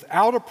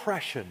without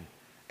oppression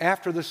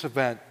after this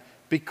event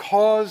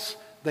because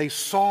they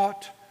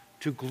sought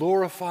to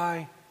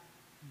glorify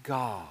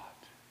God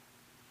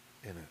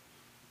in it,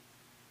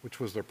 which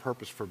was their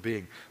purpose for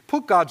being.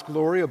 Put God's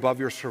glory above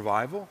your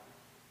survival,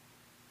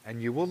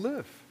 and you will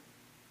live.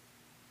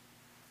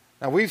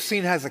 Now, we've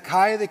seen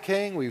Hezekiah the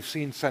king, we've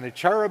seen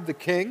Sennacherib the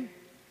king,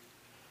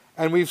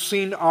 and we've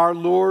seen our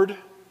Lord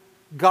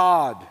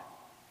God,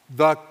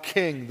 the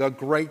king, the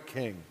great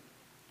king.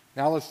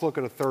 Now let's look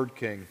at a third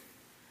king,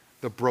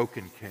 the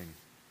broken king.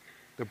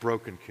 The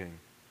broken king.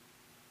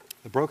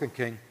 The broken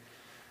king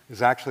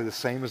is actually the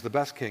same as the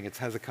best king. It's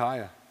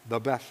Hezekiah, the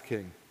best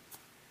king.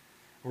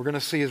 We're going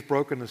to see his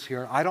brokenness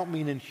here. I don't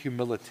mean in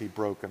humility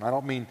broken. I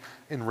don't mean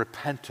in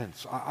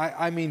repentance.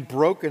 I mean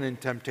broken in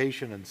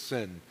temptation and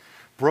sin.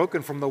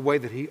 Broken from the way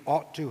that he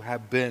ought to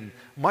have been,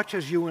 much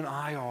as you and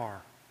I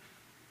are.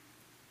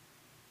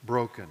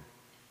 Broken.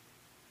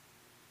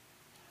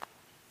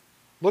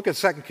 Look at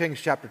 2 Kings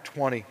chapter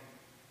 20.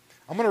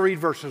 I'm going to read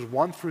verses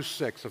 1 through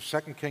 6 of 2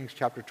 Kings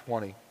chapter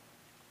 20.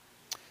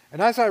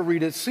 And as I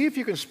read it, see if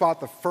you can spot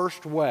the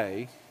first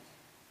way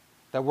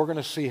that we're going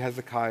to see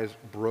Hezekiah's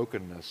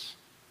brokenness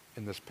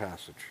in this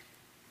passage.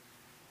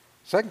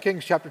 2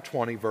 Kings chapter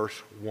 20, verse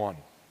 1.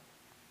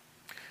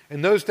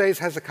 In those days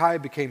Hezekiah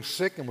became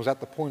sick and was at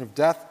the point of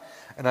death,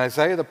 and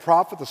Isaiah the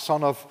prophet, the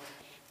son of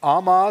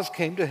Amoz,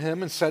 came to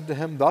him and said to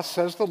him, "Thus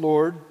says the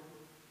Lord,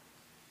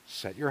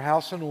 set your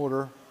house in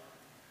order,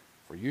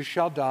 for you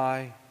shall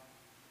die,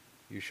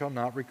 you shall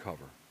not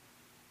recover."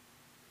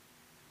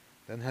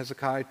 Then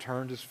Hezekiah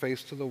turned his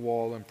face to the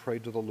wall and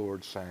prayed to the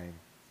Lord, saying,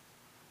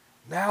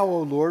 "Now, O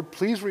Lord,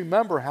 please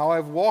remember how I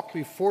have walked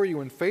before you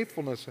in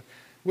faithfulness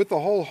with the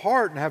whole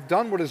heart and have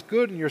done what is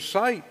good in your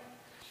sight."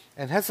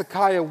 And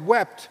Hezekiah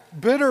wept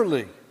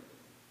bitterly.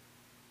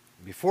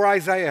 Before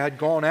Isaiah had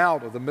gone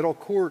out of the middle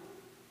court,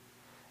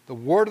 the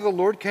word of the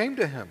Lord came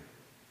to him.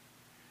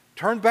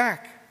 "Turn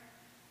back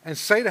and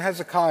say to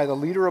Hezekiah, the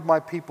leader of my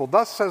people,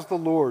 thus says the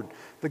Lord,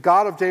 the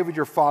God of David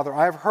your father,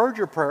 I have heard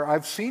your prayer, I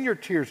have seen your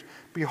tears.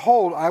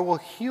 Behold, I will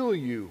heal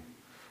you.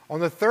 On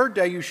the third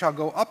day you shall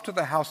go up to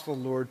the house of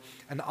the Lord,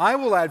 and I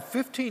will add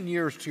 15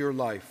 years to your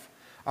life.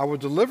 I will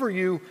deliver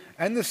you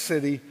and the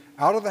city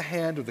out of the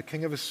hand of the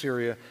king of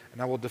Assyria,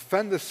 and I will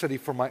defend this city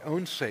for my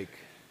own sake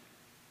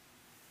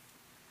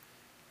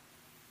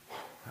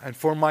and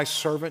for my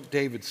servant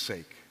David's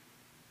sake."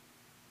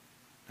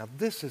 Now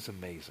this is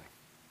amazing.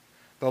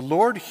 The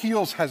Lord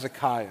heals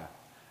Hezekiah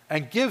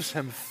and gives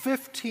him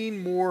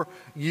 15 more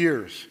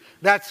years.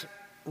 That's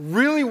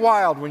really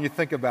wild when you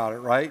think about it,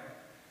 right?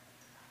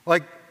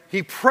 Like,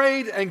 he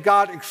prayed and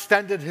God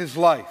extended his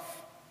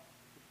life.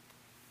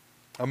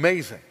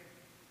 Amazing.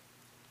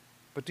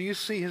 But do you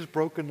see his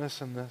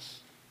brokenness in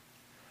this?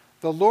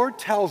 The Lord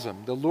tells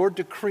him, the Lord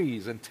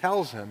decrees and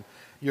tells him,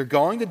 you're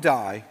going to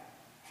die.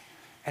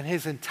 And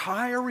his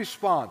entire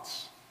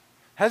response,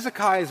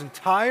 Hezekiah's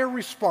entire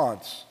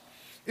response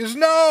is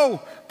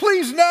no,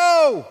 please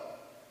no.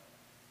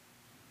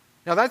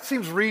 Now that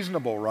seems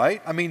reasonable,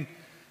 right? I mean,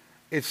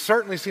 it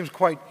certainly seems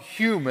quite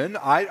human.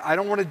 I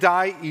don't want to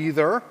die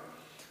either.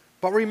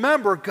 But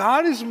remember,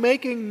 God is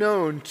making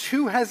known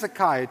to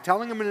Hezekiah,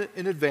 telling him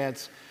in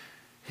advance,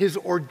 his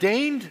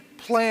ordained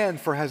plan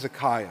for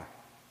Hezekiah.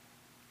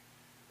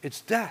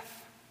 It's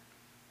death.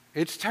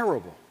 It's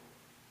terrible.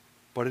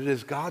 But it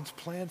is God's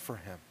plan for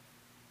him.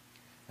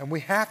 And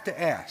we have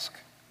to ask,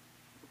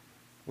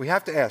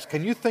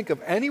 can you think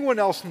of anyone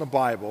else in the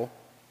Bible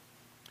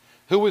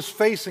who was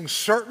facing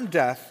certain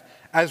death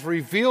as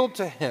revealed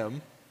to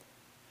him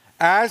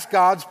as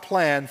God's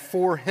plan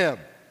for him?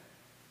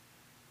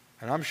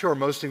 And I'm sure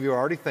most of you are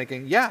already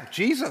thinking, yeah,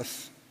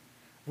 Jesus.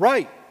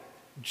 Right,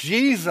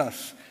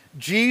 Jesus.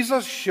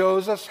 Jesus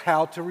shows us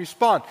how to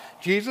respond.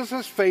 Jesus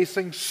is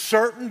facing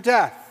certain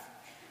death.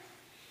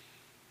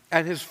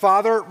 And his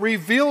Father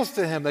reveals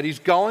to him that he's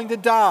going to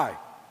die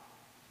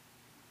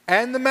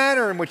and the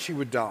manner in which he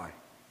would die.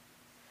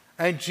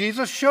 And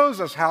Jesus shows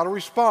us how to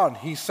respond.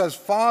 He says,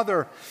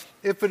 "Father,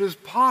 if it is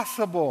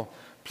possible,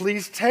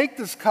 please take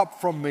this cup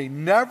from me.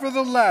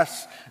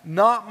 Nevertheless,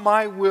 not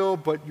my will,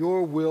 but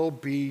your will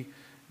be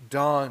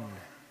done."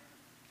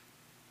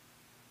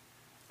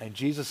 And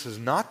Jesus is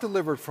not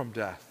delivered from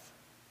death.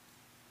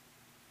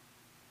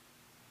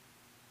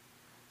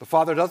 The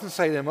Father doesn't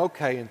say to him,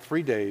 okay, in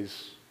 3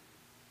 days,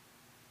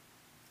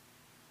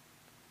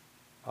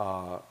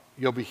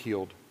 you'll be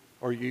healed,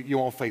 or you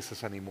won't face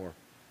this anymore.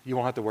 You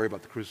won't have to worry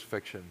about the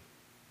crucifixion.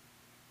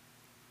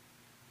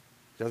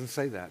 He doesn't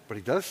say that, but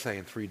he does say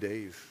in 3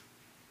 days,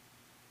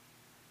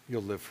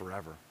 you'll live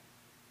forever.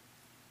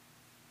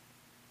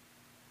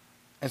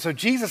 And so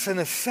Jesus, in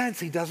a sense,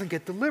 he doesn't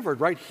get delivered,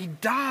 right? He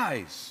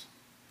dies.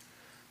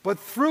 But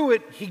through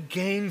it, he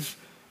gains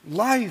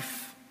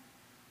life,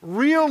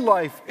 real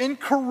life,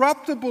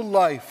 incorruptible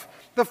life.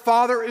 The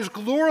Father is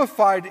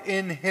glorified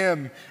in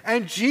him,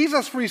 and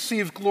Jesus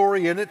receives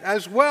glory in it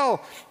as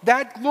well.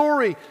 That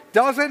glory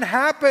doesn't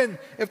happen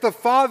if the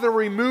Father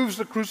removes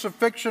the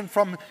crucifixion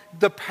from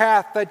the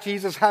path that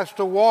Jesus has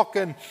to walk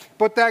in.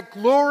 But that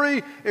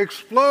glory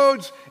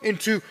explodes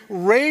into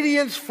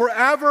radiance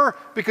forever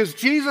because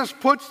Jesus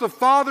puts the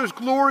Father's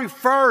glory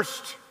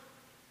first.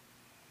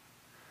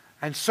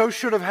 And so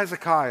should have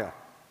Hezekiah.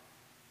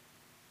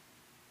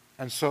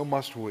 And so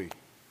must we.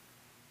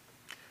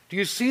 Do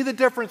you see the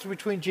difference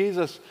between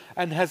Jesus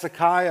and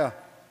Hezekiah?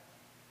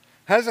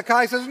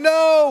 Hezekiah says,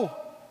 no,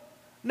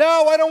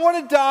 I don't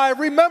want to die.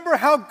 Remember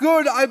how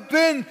good I've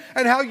been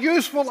and how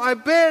useful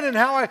I've been and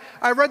how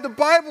I read the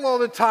Bible all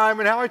the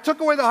time and how I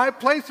took away the high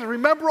places.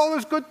 Remember all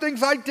those good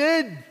things I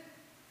did.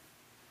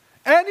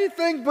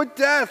 Anything but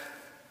death.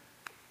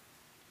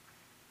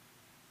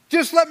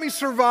 Just let me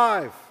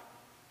survive.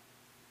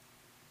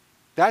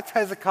 That's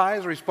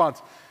Hezekiah's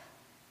response.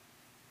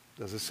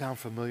 Does it sound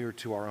familiar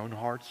to our own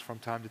hearts from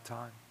time to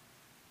time?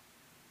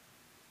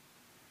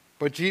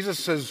 But Jesus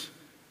says,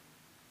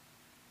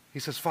 he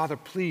says, Father,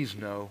 please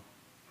no,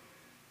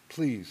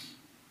 please,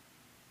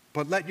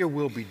 but let your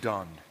will be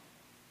done.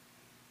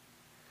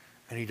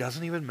 And he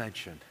doesn't even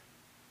mention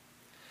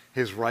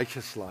his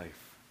righteous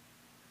life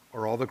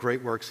or all the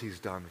great works he's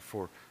done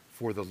for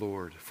the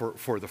Lord,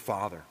 for the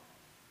Father.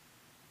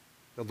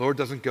 The Lord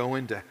doesn't go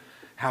into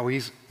how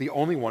he's the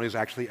only one who's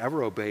actually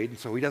ever obeyed, and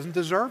so he doesn't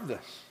deserve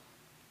this.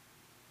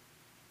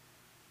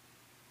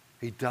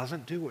 He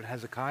doesn't do what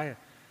Hezekiah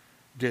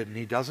did, and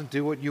he doesn't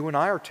do what you and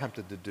I are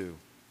tempted to do.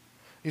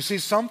 You see,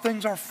 some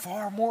things are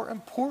far more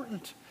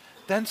important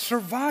than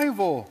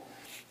survival.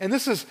 And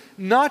this is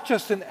not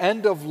just an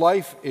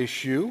end-of-life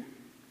issue.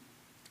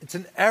 It's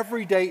an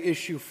everyday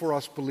issue for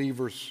us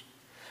believers.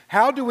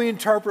 How do we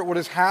interpret what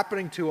is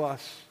happening to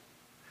us?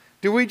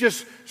 Do we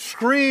just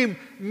scream,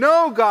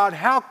 no, God,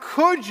 how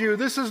could you?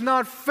 This is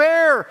not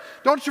fair.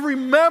 Don't you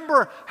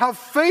remember how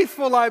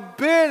faithful I've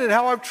been and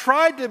how I've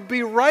tried to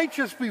be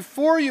righteous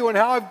before you and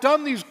how I've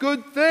done these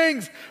good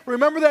things?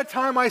 Remember that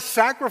time I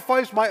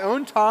sacrificed my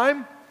own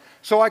time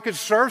so I could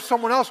serve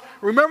someone else?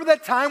 Remember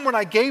that time when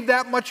I gave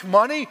that much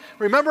money?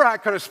 Remember I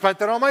could have spent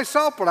that on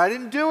myself, but I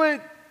didn't do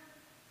it.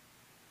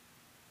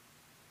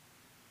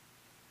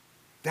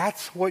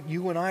 That's what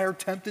you and I are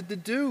tempted to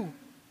do.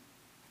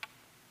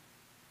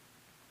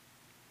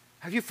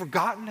 Have you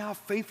forgotten how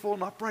faithful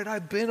and upright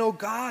I've been, oh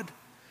God?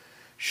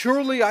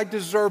 Surely I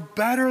deserve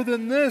better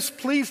than this.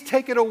 Please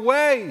take it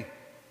away.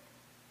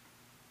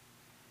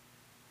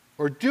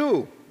 Or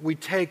do we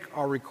take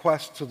our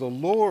request to the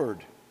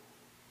Lord,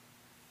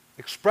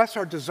 express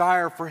our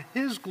desire for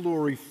his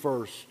glory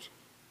first,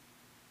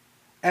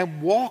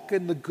 and walk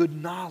in the good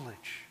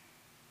knowledge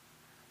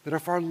that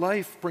if our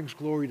life brings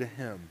glory to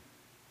him,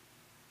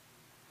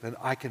 then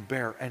I can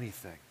bear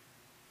anything,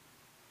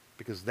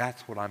 because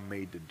that's what I'm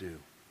made to do.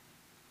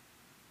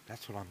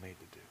 That's what I'm made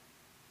to do.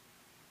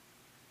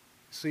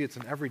 See, it's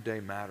an everyday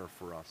matter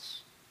for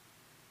us.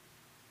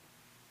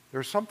 There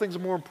are some things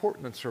more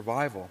important than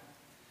survival.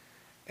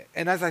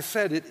 And as I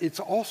said, it's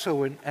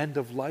also an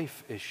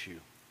end-of-life issue.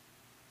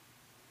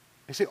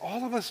 You see,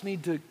 all of us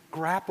need to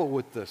grapple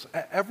with this.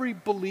 Every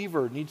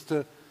believer needs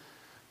to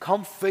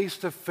come face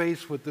to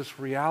face with this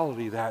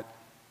reality that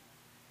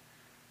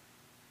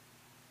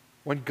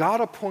when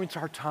God appoints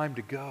our time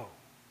to go,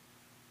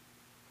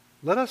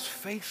 let us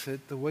face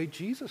it the way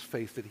Jesus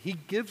faced it. He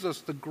gives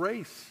us the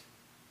grace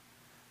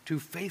to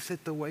face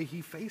it the way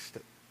he faced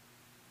it.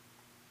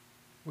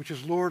 Which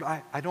is, Lord,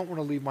 I don't want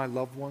to leave my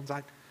loved ones.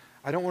 I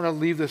don't want to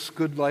leave this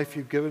good life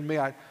you've given me.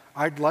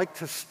 I'd like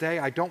to stay.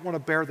 I don't want to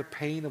bear the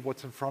pain of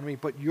what's in front of me,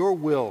 but your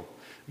will.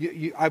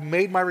 I've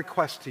made my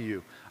request to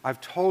you.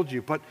 I've told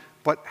you. But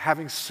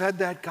having said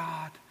that,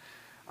 God,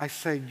 I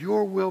say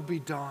your will be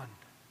done.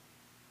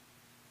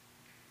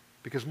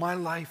 Because my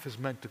life is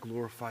meant to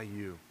glorify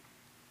you.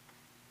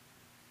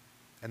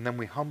 And then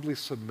we humbly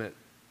submit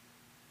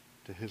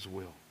to his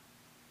will.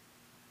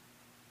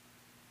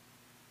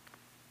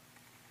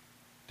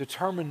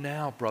 Determine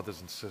now,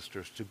 brothers and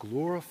sisters, to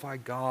glorify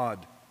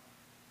God,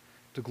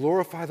 to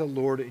glorify the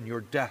Lord in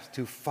your death,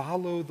 to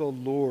follow the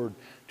Lord,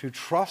 to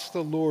trust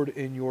the Lord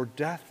in your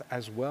death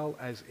as well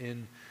as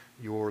in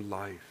your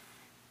life.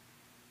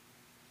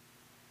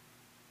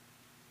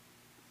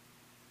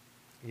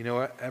 You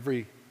know,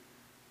 every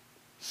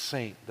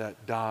saint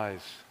that dies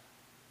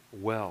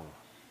well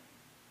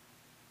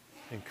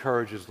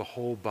encourages the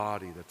whole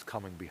body that's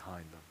coming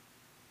behind them.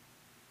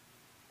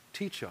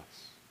 Teach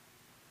us.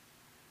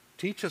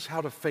 Teach us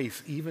how to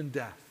face even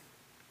death,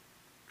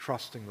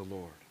 trusting the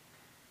Lord.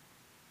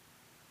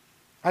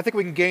 I think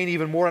we can gain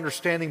even more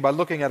understanding by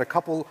looking at a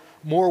couple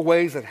more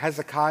ways that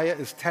Hezekiah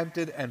is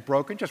tempted and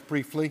broken, just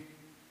briefly.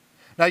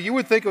 Now, you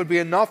would think it would be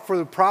enough for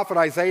the prophet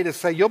Isaiah to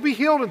say, you'll be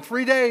healed in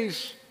 3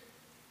 days.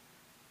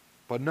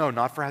 But no,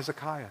 not for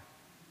Hezekiah.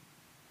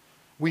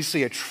 We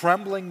see a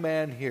trembling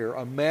man here,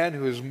 a man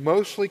who is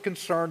mostly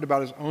concerned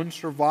about his own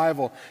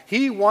survival.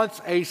 He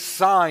wants a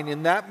sign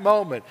in that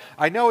moment.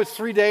 I know it's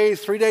 3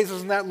 days. 3 days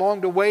isn't that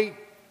long to wait.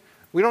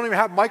 We don't even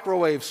have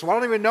microwaves, so I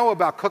don't even know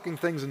about cooking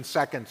things in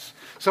seconds.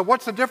 So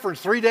what's the difference?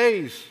 3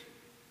 days.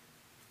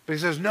 But he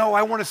says, no,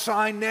 I want a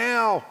sign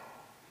now.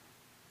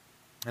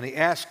 And he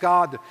asks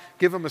God to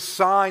give him a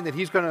sign that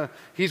he's going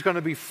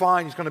to be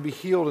fine, he's going to be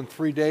healed in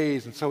 3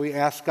 days. And so he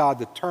asks God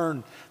to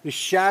turn the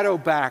shadow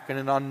back in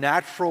an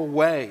unnatural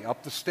way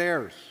up the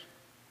stairs.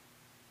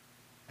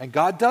 And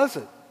God does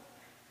it.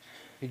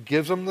 He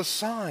gives him the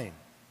sign.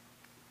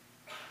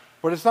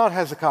 But it's not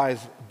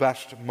Hezekiah's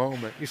best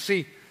moment. You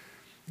see,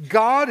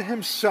 God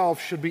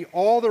himself should be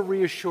all the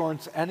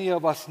reassurance any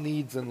of us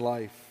needs in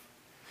life.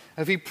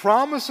 If he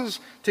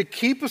promises to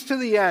keep us to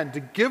the end, to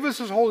give us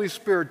his Holy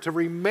Spirit, to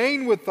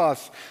remain with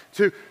us,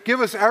 to give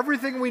us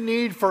everything we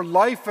need for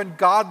life and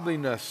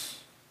godliness,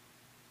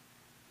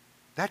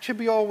 that should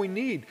be all we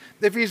need.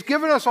 If he's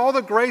given us all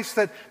the grace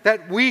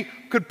that we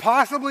could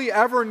possibly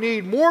ever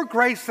need, more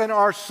grace than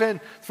our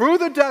sin, through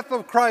the death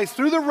of Christ,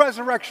 through the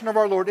resurrection of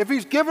our Lord, if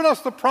he's given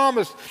us the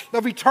promise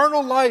of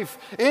eternal life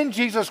in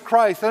Jesus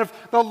Christ, and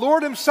if the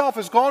Lord himself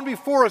has gone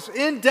before us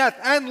in death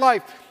and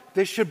life,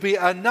 this should be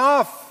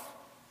enough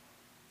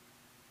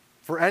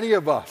for any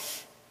of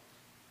us.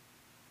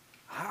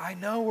 I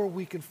know we're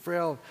weak and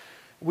frail.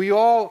 We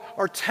all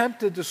are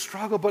tempted to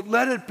struggle, but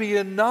let it be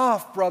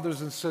enough,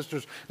 brothers and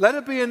sisters. Let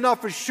it be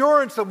enough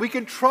assurance that we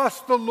can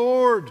trust the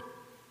Lord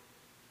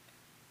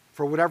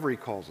for whatever he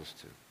calls us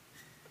to.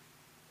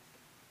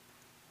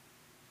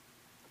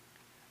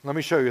 Let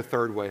me show you a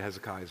third way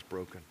Hezekiah is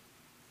broken.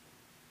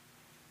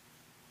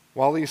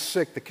 While he's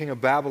sick, the king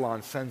of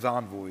Babylon sends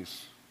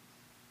envoys.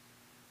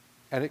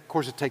 And of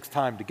course, it takes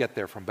time to get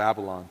there from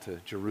Babylon to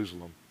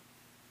Jerusalem.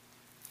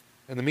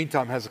 In the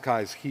meantime,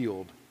 Hezekiah is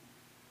healed.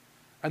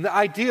 And the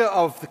idea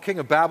of the king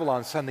of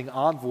Babylon sending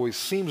envoys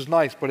seems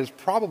nice, but it's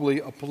probably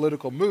a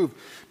political move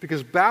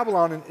because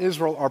Babylon and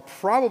Israel are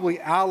probably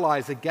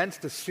allies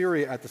against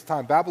Assyria at this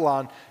time.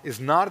 Babylon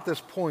is not at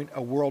this point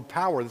a world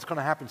power. That's going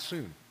to happen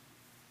soon.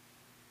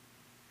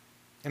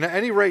 And at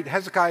any rate,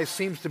 Hezekiah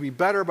seems to be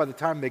better by the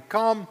time they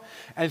come.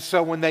 And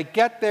so when they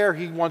get there,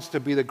 he wants to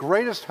be the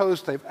greatest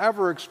host they've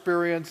ever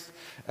experienced.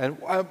 And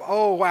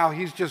oh, wow,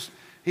 he's just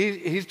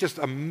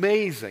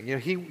amazing. You know,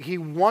 he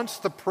wants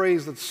the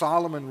praise that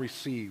Solomon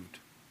received.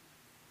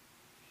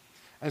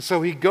 And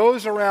so he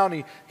goes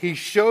around, he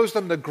shows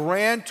them the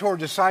grand tour,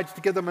 decides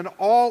to give them an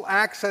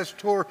all-access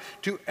tour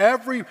to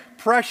every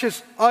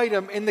precious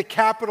item in the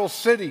capital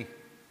city.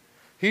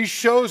 He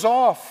shows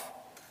off.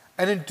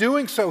 And in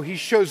doing so, he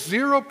shows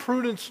zero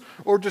prudence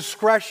or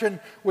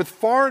discretion with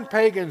foreign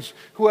pagans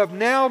who have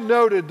now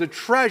noted the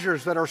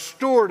treasures that are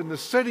stored in the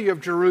city of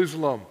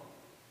Jerusalem.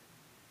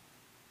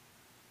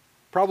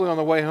 Probably on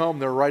the way home,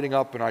 they're writing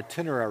up an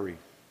itinerary,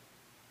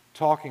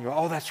 talking,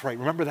 oh, that's right,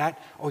 remember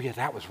that? Oh, yeah,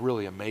 that was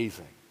really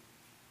amazing.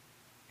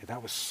 Yeah,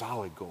 that was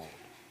solid gold.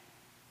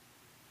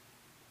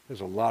 There's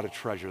a lot of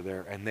treasure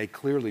there, and they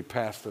clearly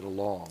passed it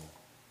along.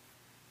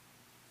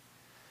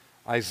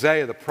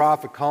 Isaiah the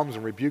prophet comes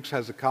and rebukes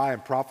Hezekiah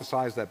and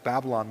prophesies that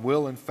Babylon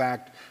will, in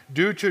fact,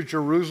 do to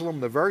Jerusalem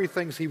the very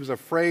things he was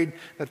afraid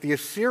that the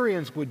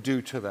Assyrians would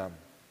do to them.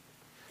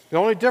 The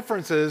only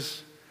difference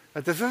is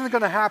that this isn't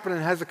going to happen in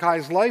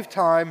Hezekiah's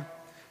lifetime.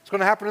 It's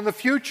going to happen in the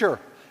future.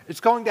 It's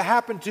going to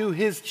happen to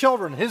his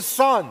children, his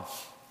sons,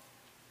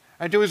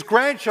 and to his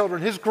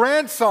grandchildren, his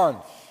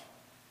grandsons.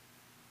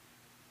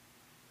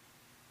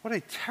 What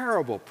a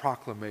terrible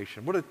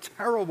proclamation. What a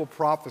terrible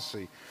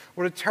prophecy.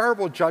 What a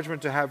terrible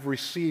judgment to have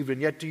received.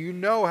 And yet, do you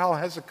know how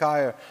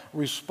Hezekiah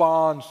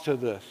responds to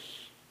this?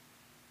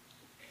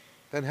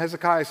 Then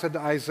Hezekiah said to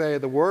Isaiah,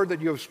 the word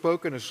that you have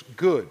spoken is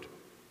good.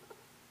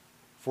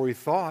 For he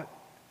thought,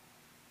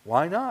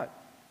 why not,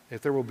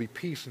 if there will be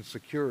peace and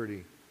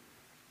security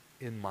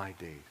in my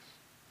days?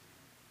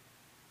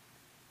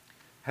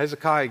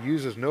 Hezekiah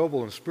uses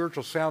noble and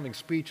spiritual sounding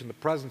speech in the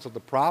presence of the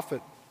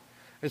prophet.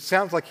 It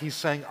sounds like he's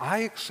saying, I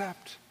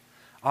accept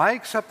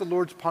the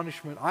Lord's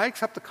punishment. I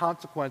accept the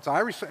consequence.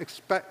 I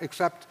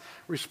accept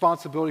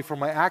responsibility for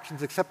my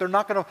actions, except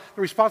the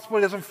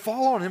responsibility doesn't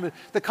fall on him.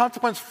 The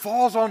consequence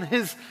falls on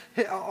his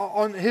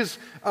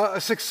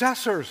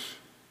successors.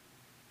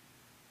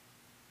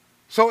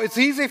 So it's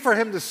easy for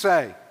him to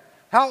say.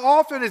 How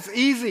often it's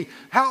easy.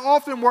 How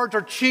often words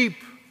are cheap.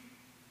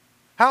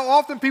 How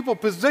often people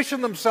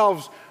position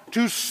themselves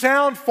to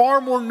sound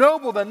far more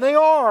noble than they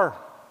are.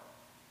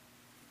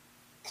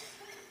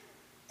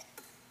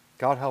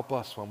 God help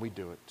us when we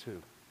do it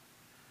too.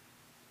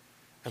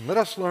 And let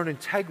us learn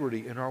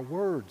integrity in our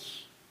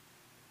words,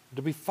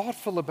 to be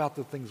thoughtful about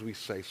the things we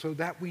say so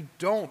that we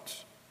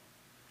don't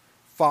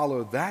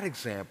follow that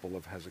example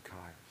of Hezekiah.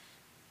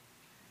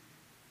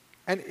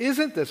 And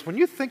isn't this, when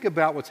you think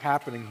about what's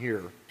happening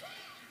here,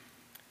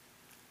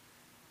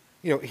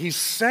 he's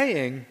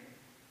saying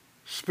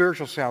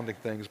spiritual sounding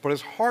things, but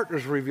his heart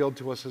is revealed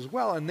to us as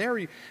well. And there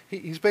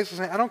he's basically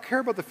saying, I don't care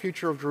about the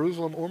future of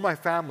Jerusalem or my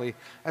family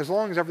as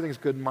long as everything's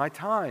good in my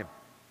time.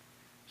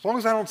 As long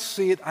as I don't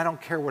see it, I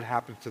don't care what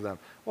happens to them.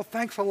 Well,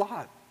 thanks a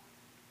lot,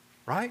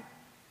 right?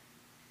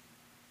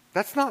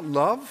 That's not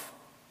love.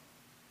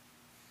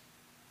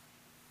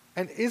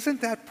 And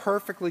isn't that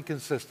perfectly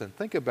consistent?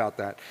 Think about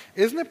that.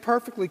 Isn't it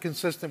perfectly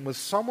consistent with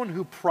someone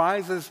who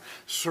prizes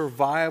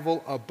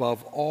survival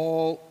above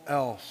all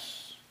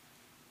else?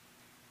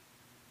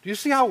 Do you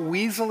see how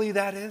weaselly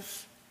that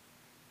is?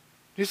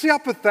 Do you see how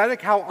pathetic,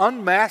 how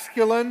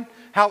unmasculine,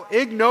 how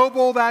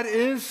ignoble that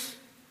is?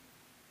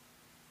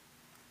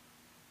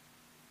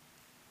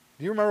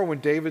 Do you remember when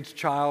David's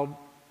child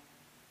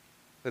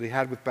that he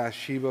had with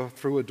Bathsheba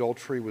through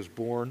adultery was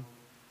born?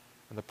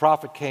 And the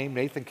prophet came,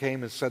 Nathan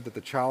came and said that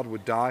the child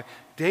would die.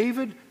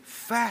 David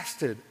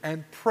fasted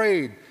and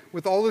prayed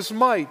with all his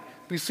might,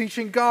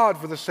 beseeching God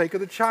for the sake of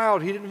the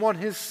child. He didn't want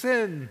his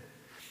sin,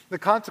 the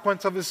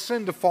consequence of his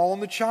sin, to fall on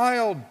the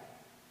child.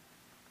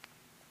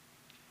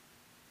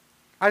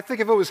 I think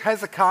if it was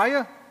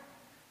Hezekiah,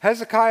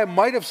 Hezekiah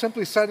might have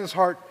simply said in his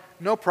heart,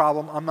 no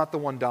problem, I'm not the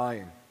one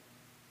dying.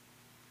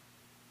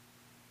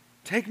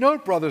 Take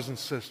note, brothers and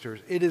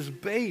sisters, it is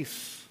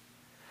base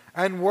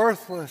and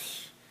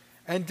worthless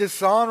and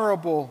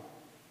dishonorable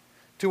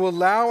to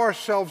allow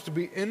ourselves to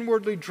be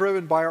inwardly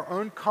driven by our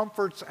own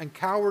comforts and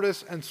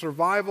cowardice and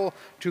survival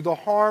to the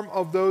harm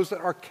of those that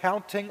are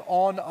counting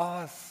on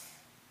us.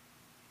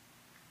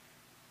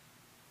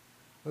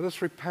 Let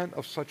us repent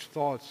of such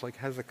thoughts like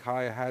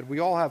Hezekiah had. We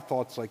all have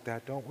thoughts like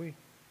that, don't we?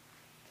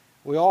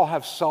 We all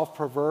have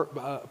self-preserving,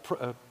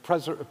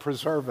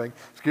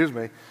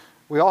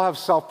 we all have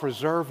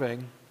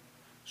self-preserving,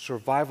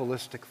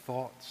 survivalistic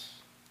thoughts.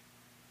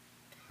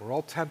 We're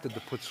all tempted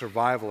to put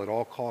survival at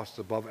all costs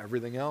above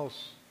everything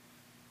else.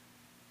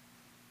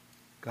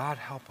 God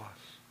help us.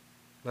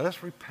 Let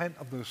us repent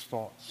of those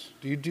thoughts.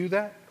 Do you do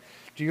that?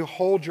 Do you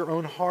hold your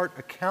own heart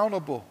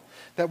accountable?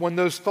 That when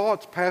those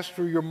thoughts pass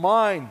through your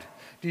mind,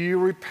 do you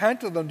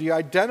repent of them? Do you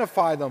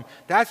identify them?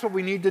 That's what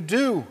we need to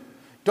do.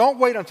 Don't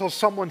wait until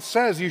someone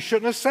says you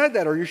shouldn't have said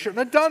that or you shouldn't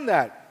have done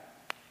that.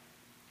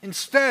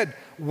 Instead,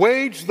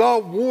 wage the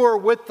war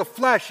with the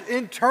flesh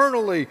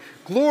internally.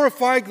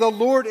 Glorify the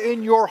Lord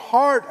in your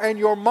heart and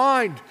your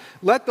mind.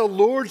 Let the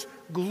Lord's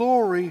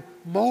glory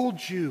mold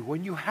you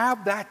when you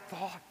have that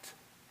thought.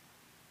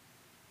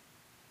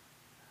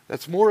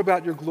 That's more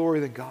about your glory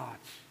than God's.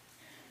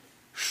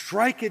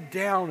 Strike it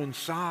down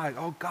inside.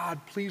 Oh God,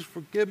 please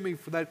forgive me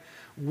for that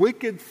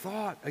wicked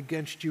thought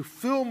against you.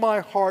 Fill my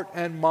heart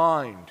and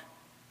mind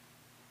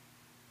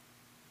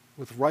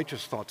with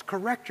righteous thoughts.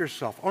 Correct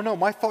yourself. Oh no,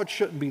 my thoughts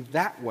shouldn't be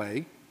that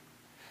way.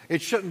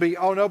 It shouldn't be,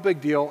 oh no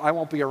big deal, I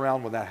won't be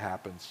around when that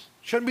happens.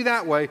 It shouldn't be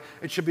that way.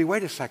 It should be,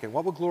 wait a second,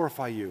 what will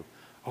glorify you?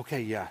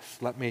 Okay, yes,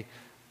 let me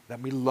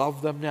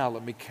love them now.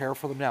 Let me care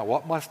for them now.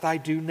 What must I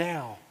do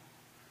now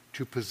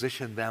to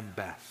position them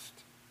best?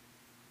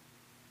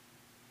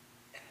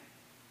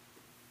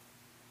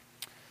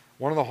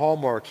 One of the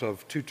hallmarks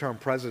of two-term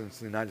presidents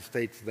in the United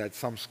States is that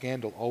some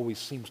scandal always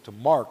seems to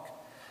mark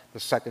the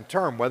second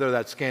term. Whether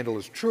that scandal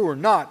is true or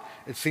not,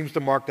 it seems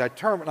to mark that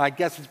term. And I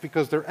guess it's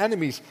because their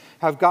enemies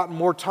have gotten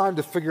more time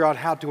to figure out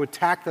how to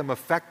attack them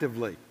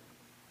effectively.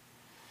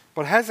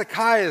 But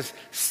Hezekiah's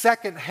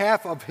second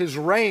half of his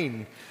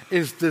reign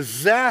is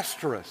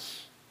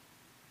disastrous.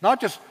 Not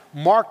just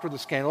marked with a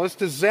scandal, it's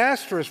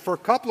disastrous for a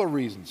couple of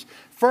reasons.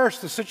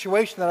 First, the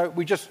situation that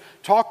we just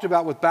talked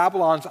about with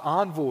Babylon's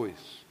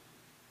envoys.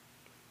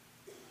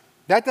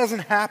 That doesn't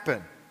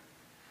happen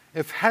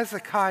if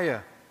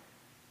Hezekiah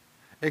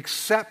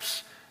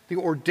accepts the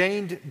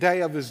ordained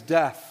day of his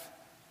death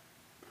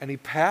and he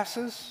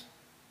passes.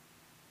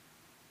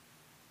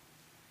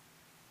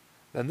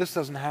 Then this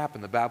doesn't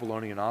happen. The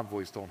Babylonian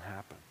envoys don't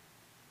happen.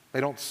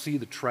 They don't see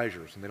the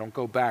treasures and they don't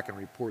go back and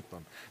report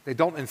them. They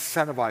don't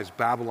incentivize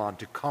Babylon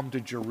to come to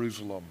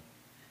Jerusalem.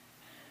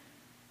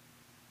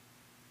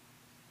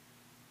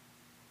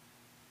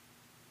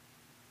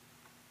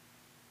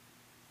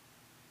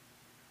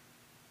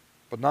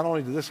 But not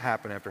only did this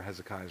happen after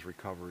Hezekiah's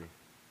recovery,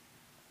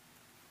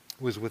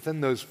 it was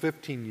within those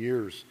 15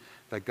 years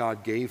that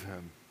God gave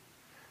him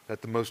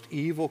that the most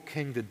evil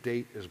king to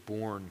date is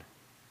born.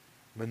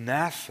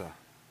 Manasseh,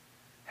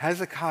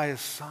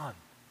 Hezekiah's son.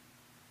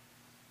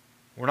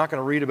 We're not going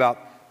to read about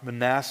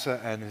Manasseh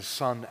and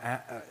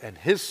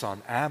his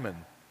son Ammon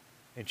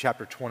in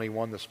chapter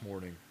 21 this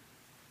morning.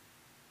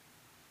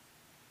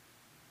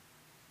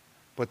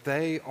 But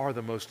they are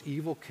the most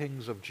evil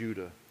kings of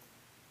Judah,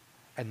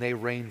 and they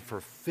reigned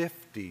for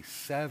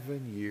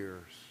 57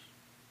 years.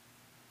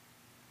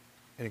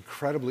 An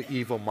incredibly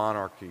evil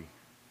monarchy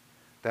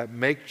that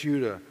make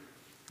Judah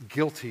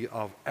guilty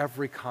of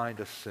every kind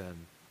of sin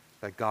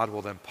that God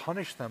will then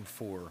punish them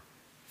for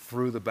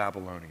through the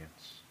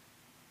Babylonians.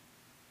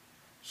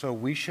 So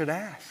we should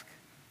ask,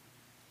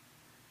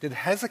 Did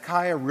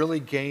Hezekiah really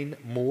gain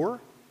more?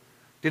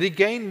 Did he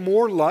gain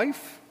more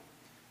life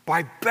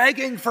by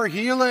begging for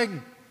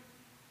healing?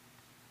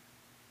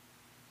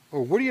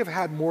 Or would he have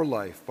had more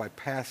life by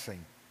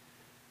passing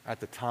at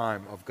the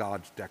time of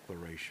God's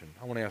declaration?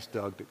 I want to ask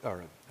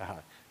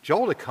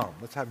Joel to come.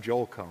 Let's have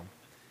Joel come.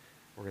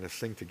 We're going to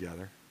sing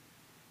together.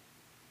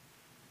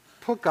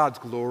 Put God's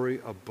glory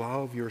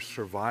above your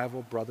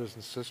survival, brothers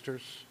and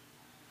sisters.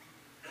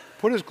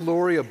 Put his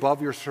glory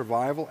above your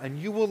survival, and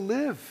you will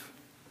live.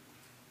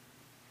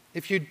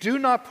 If you do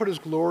not put his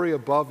glory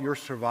above your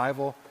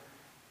survival,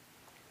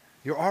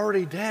 you're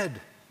already dead.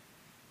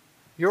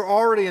 You're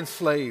already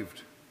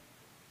enslaved.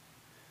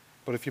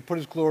 But if you put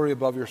his glory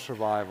above your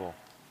survival,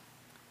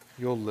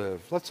 you'll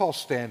live. Let's all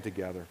stand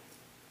together.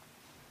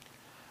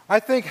 I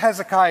think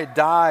Hezekiah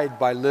died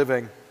by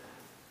living,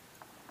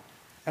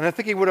 and I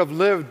think he would have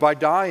lived by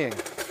dying,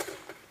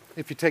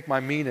 if you take my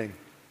meaning.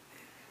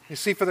 You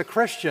see, for the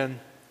Christian,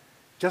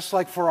 just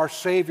like for our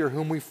Savior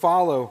whom we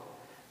follow,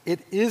 it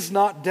is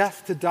not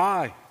death to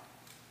die.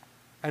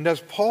 And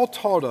as Paul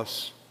taught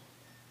us,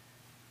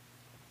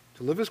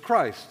 to live is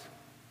Christ,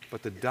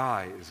 but to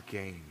die is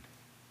gain.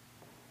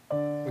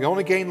 We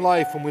only gain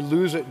life when we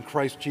lose it in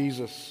Christ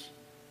Jesus.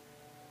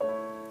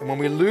 And when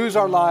we lose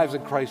our lives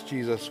in Christ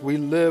Jesus, we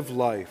live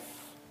life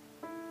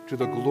to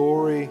the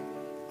glory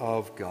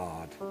of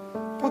God.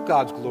 Put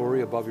God's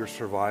glory above your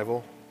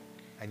survival,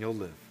 and you'll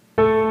live.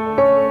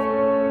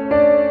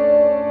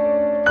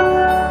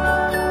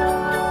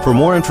 For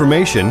more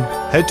information,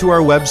 head to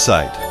our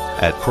website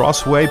at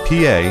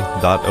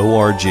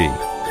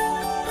crosswaypa.org.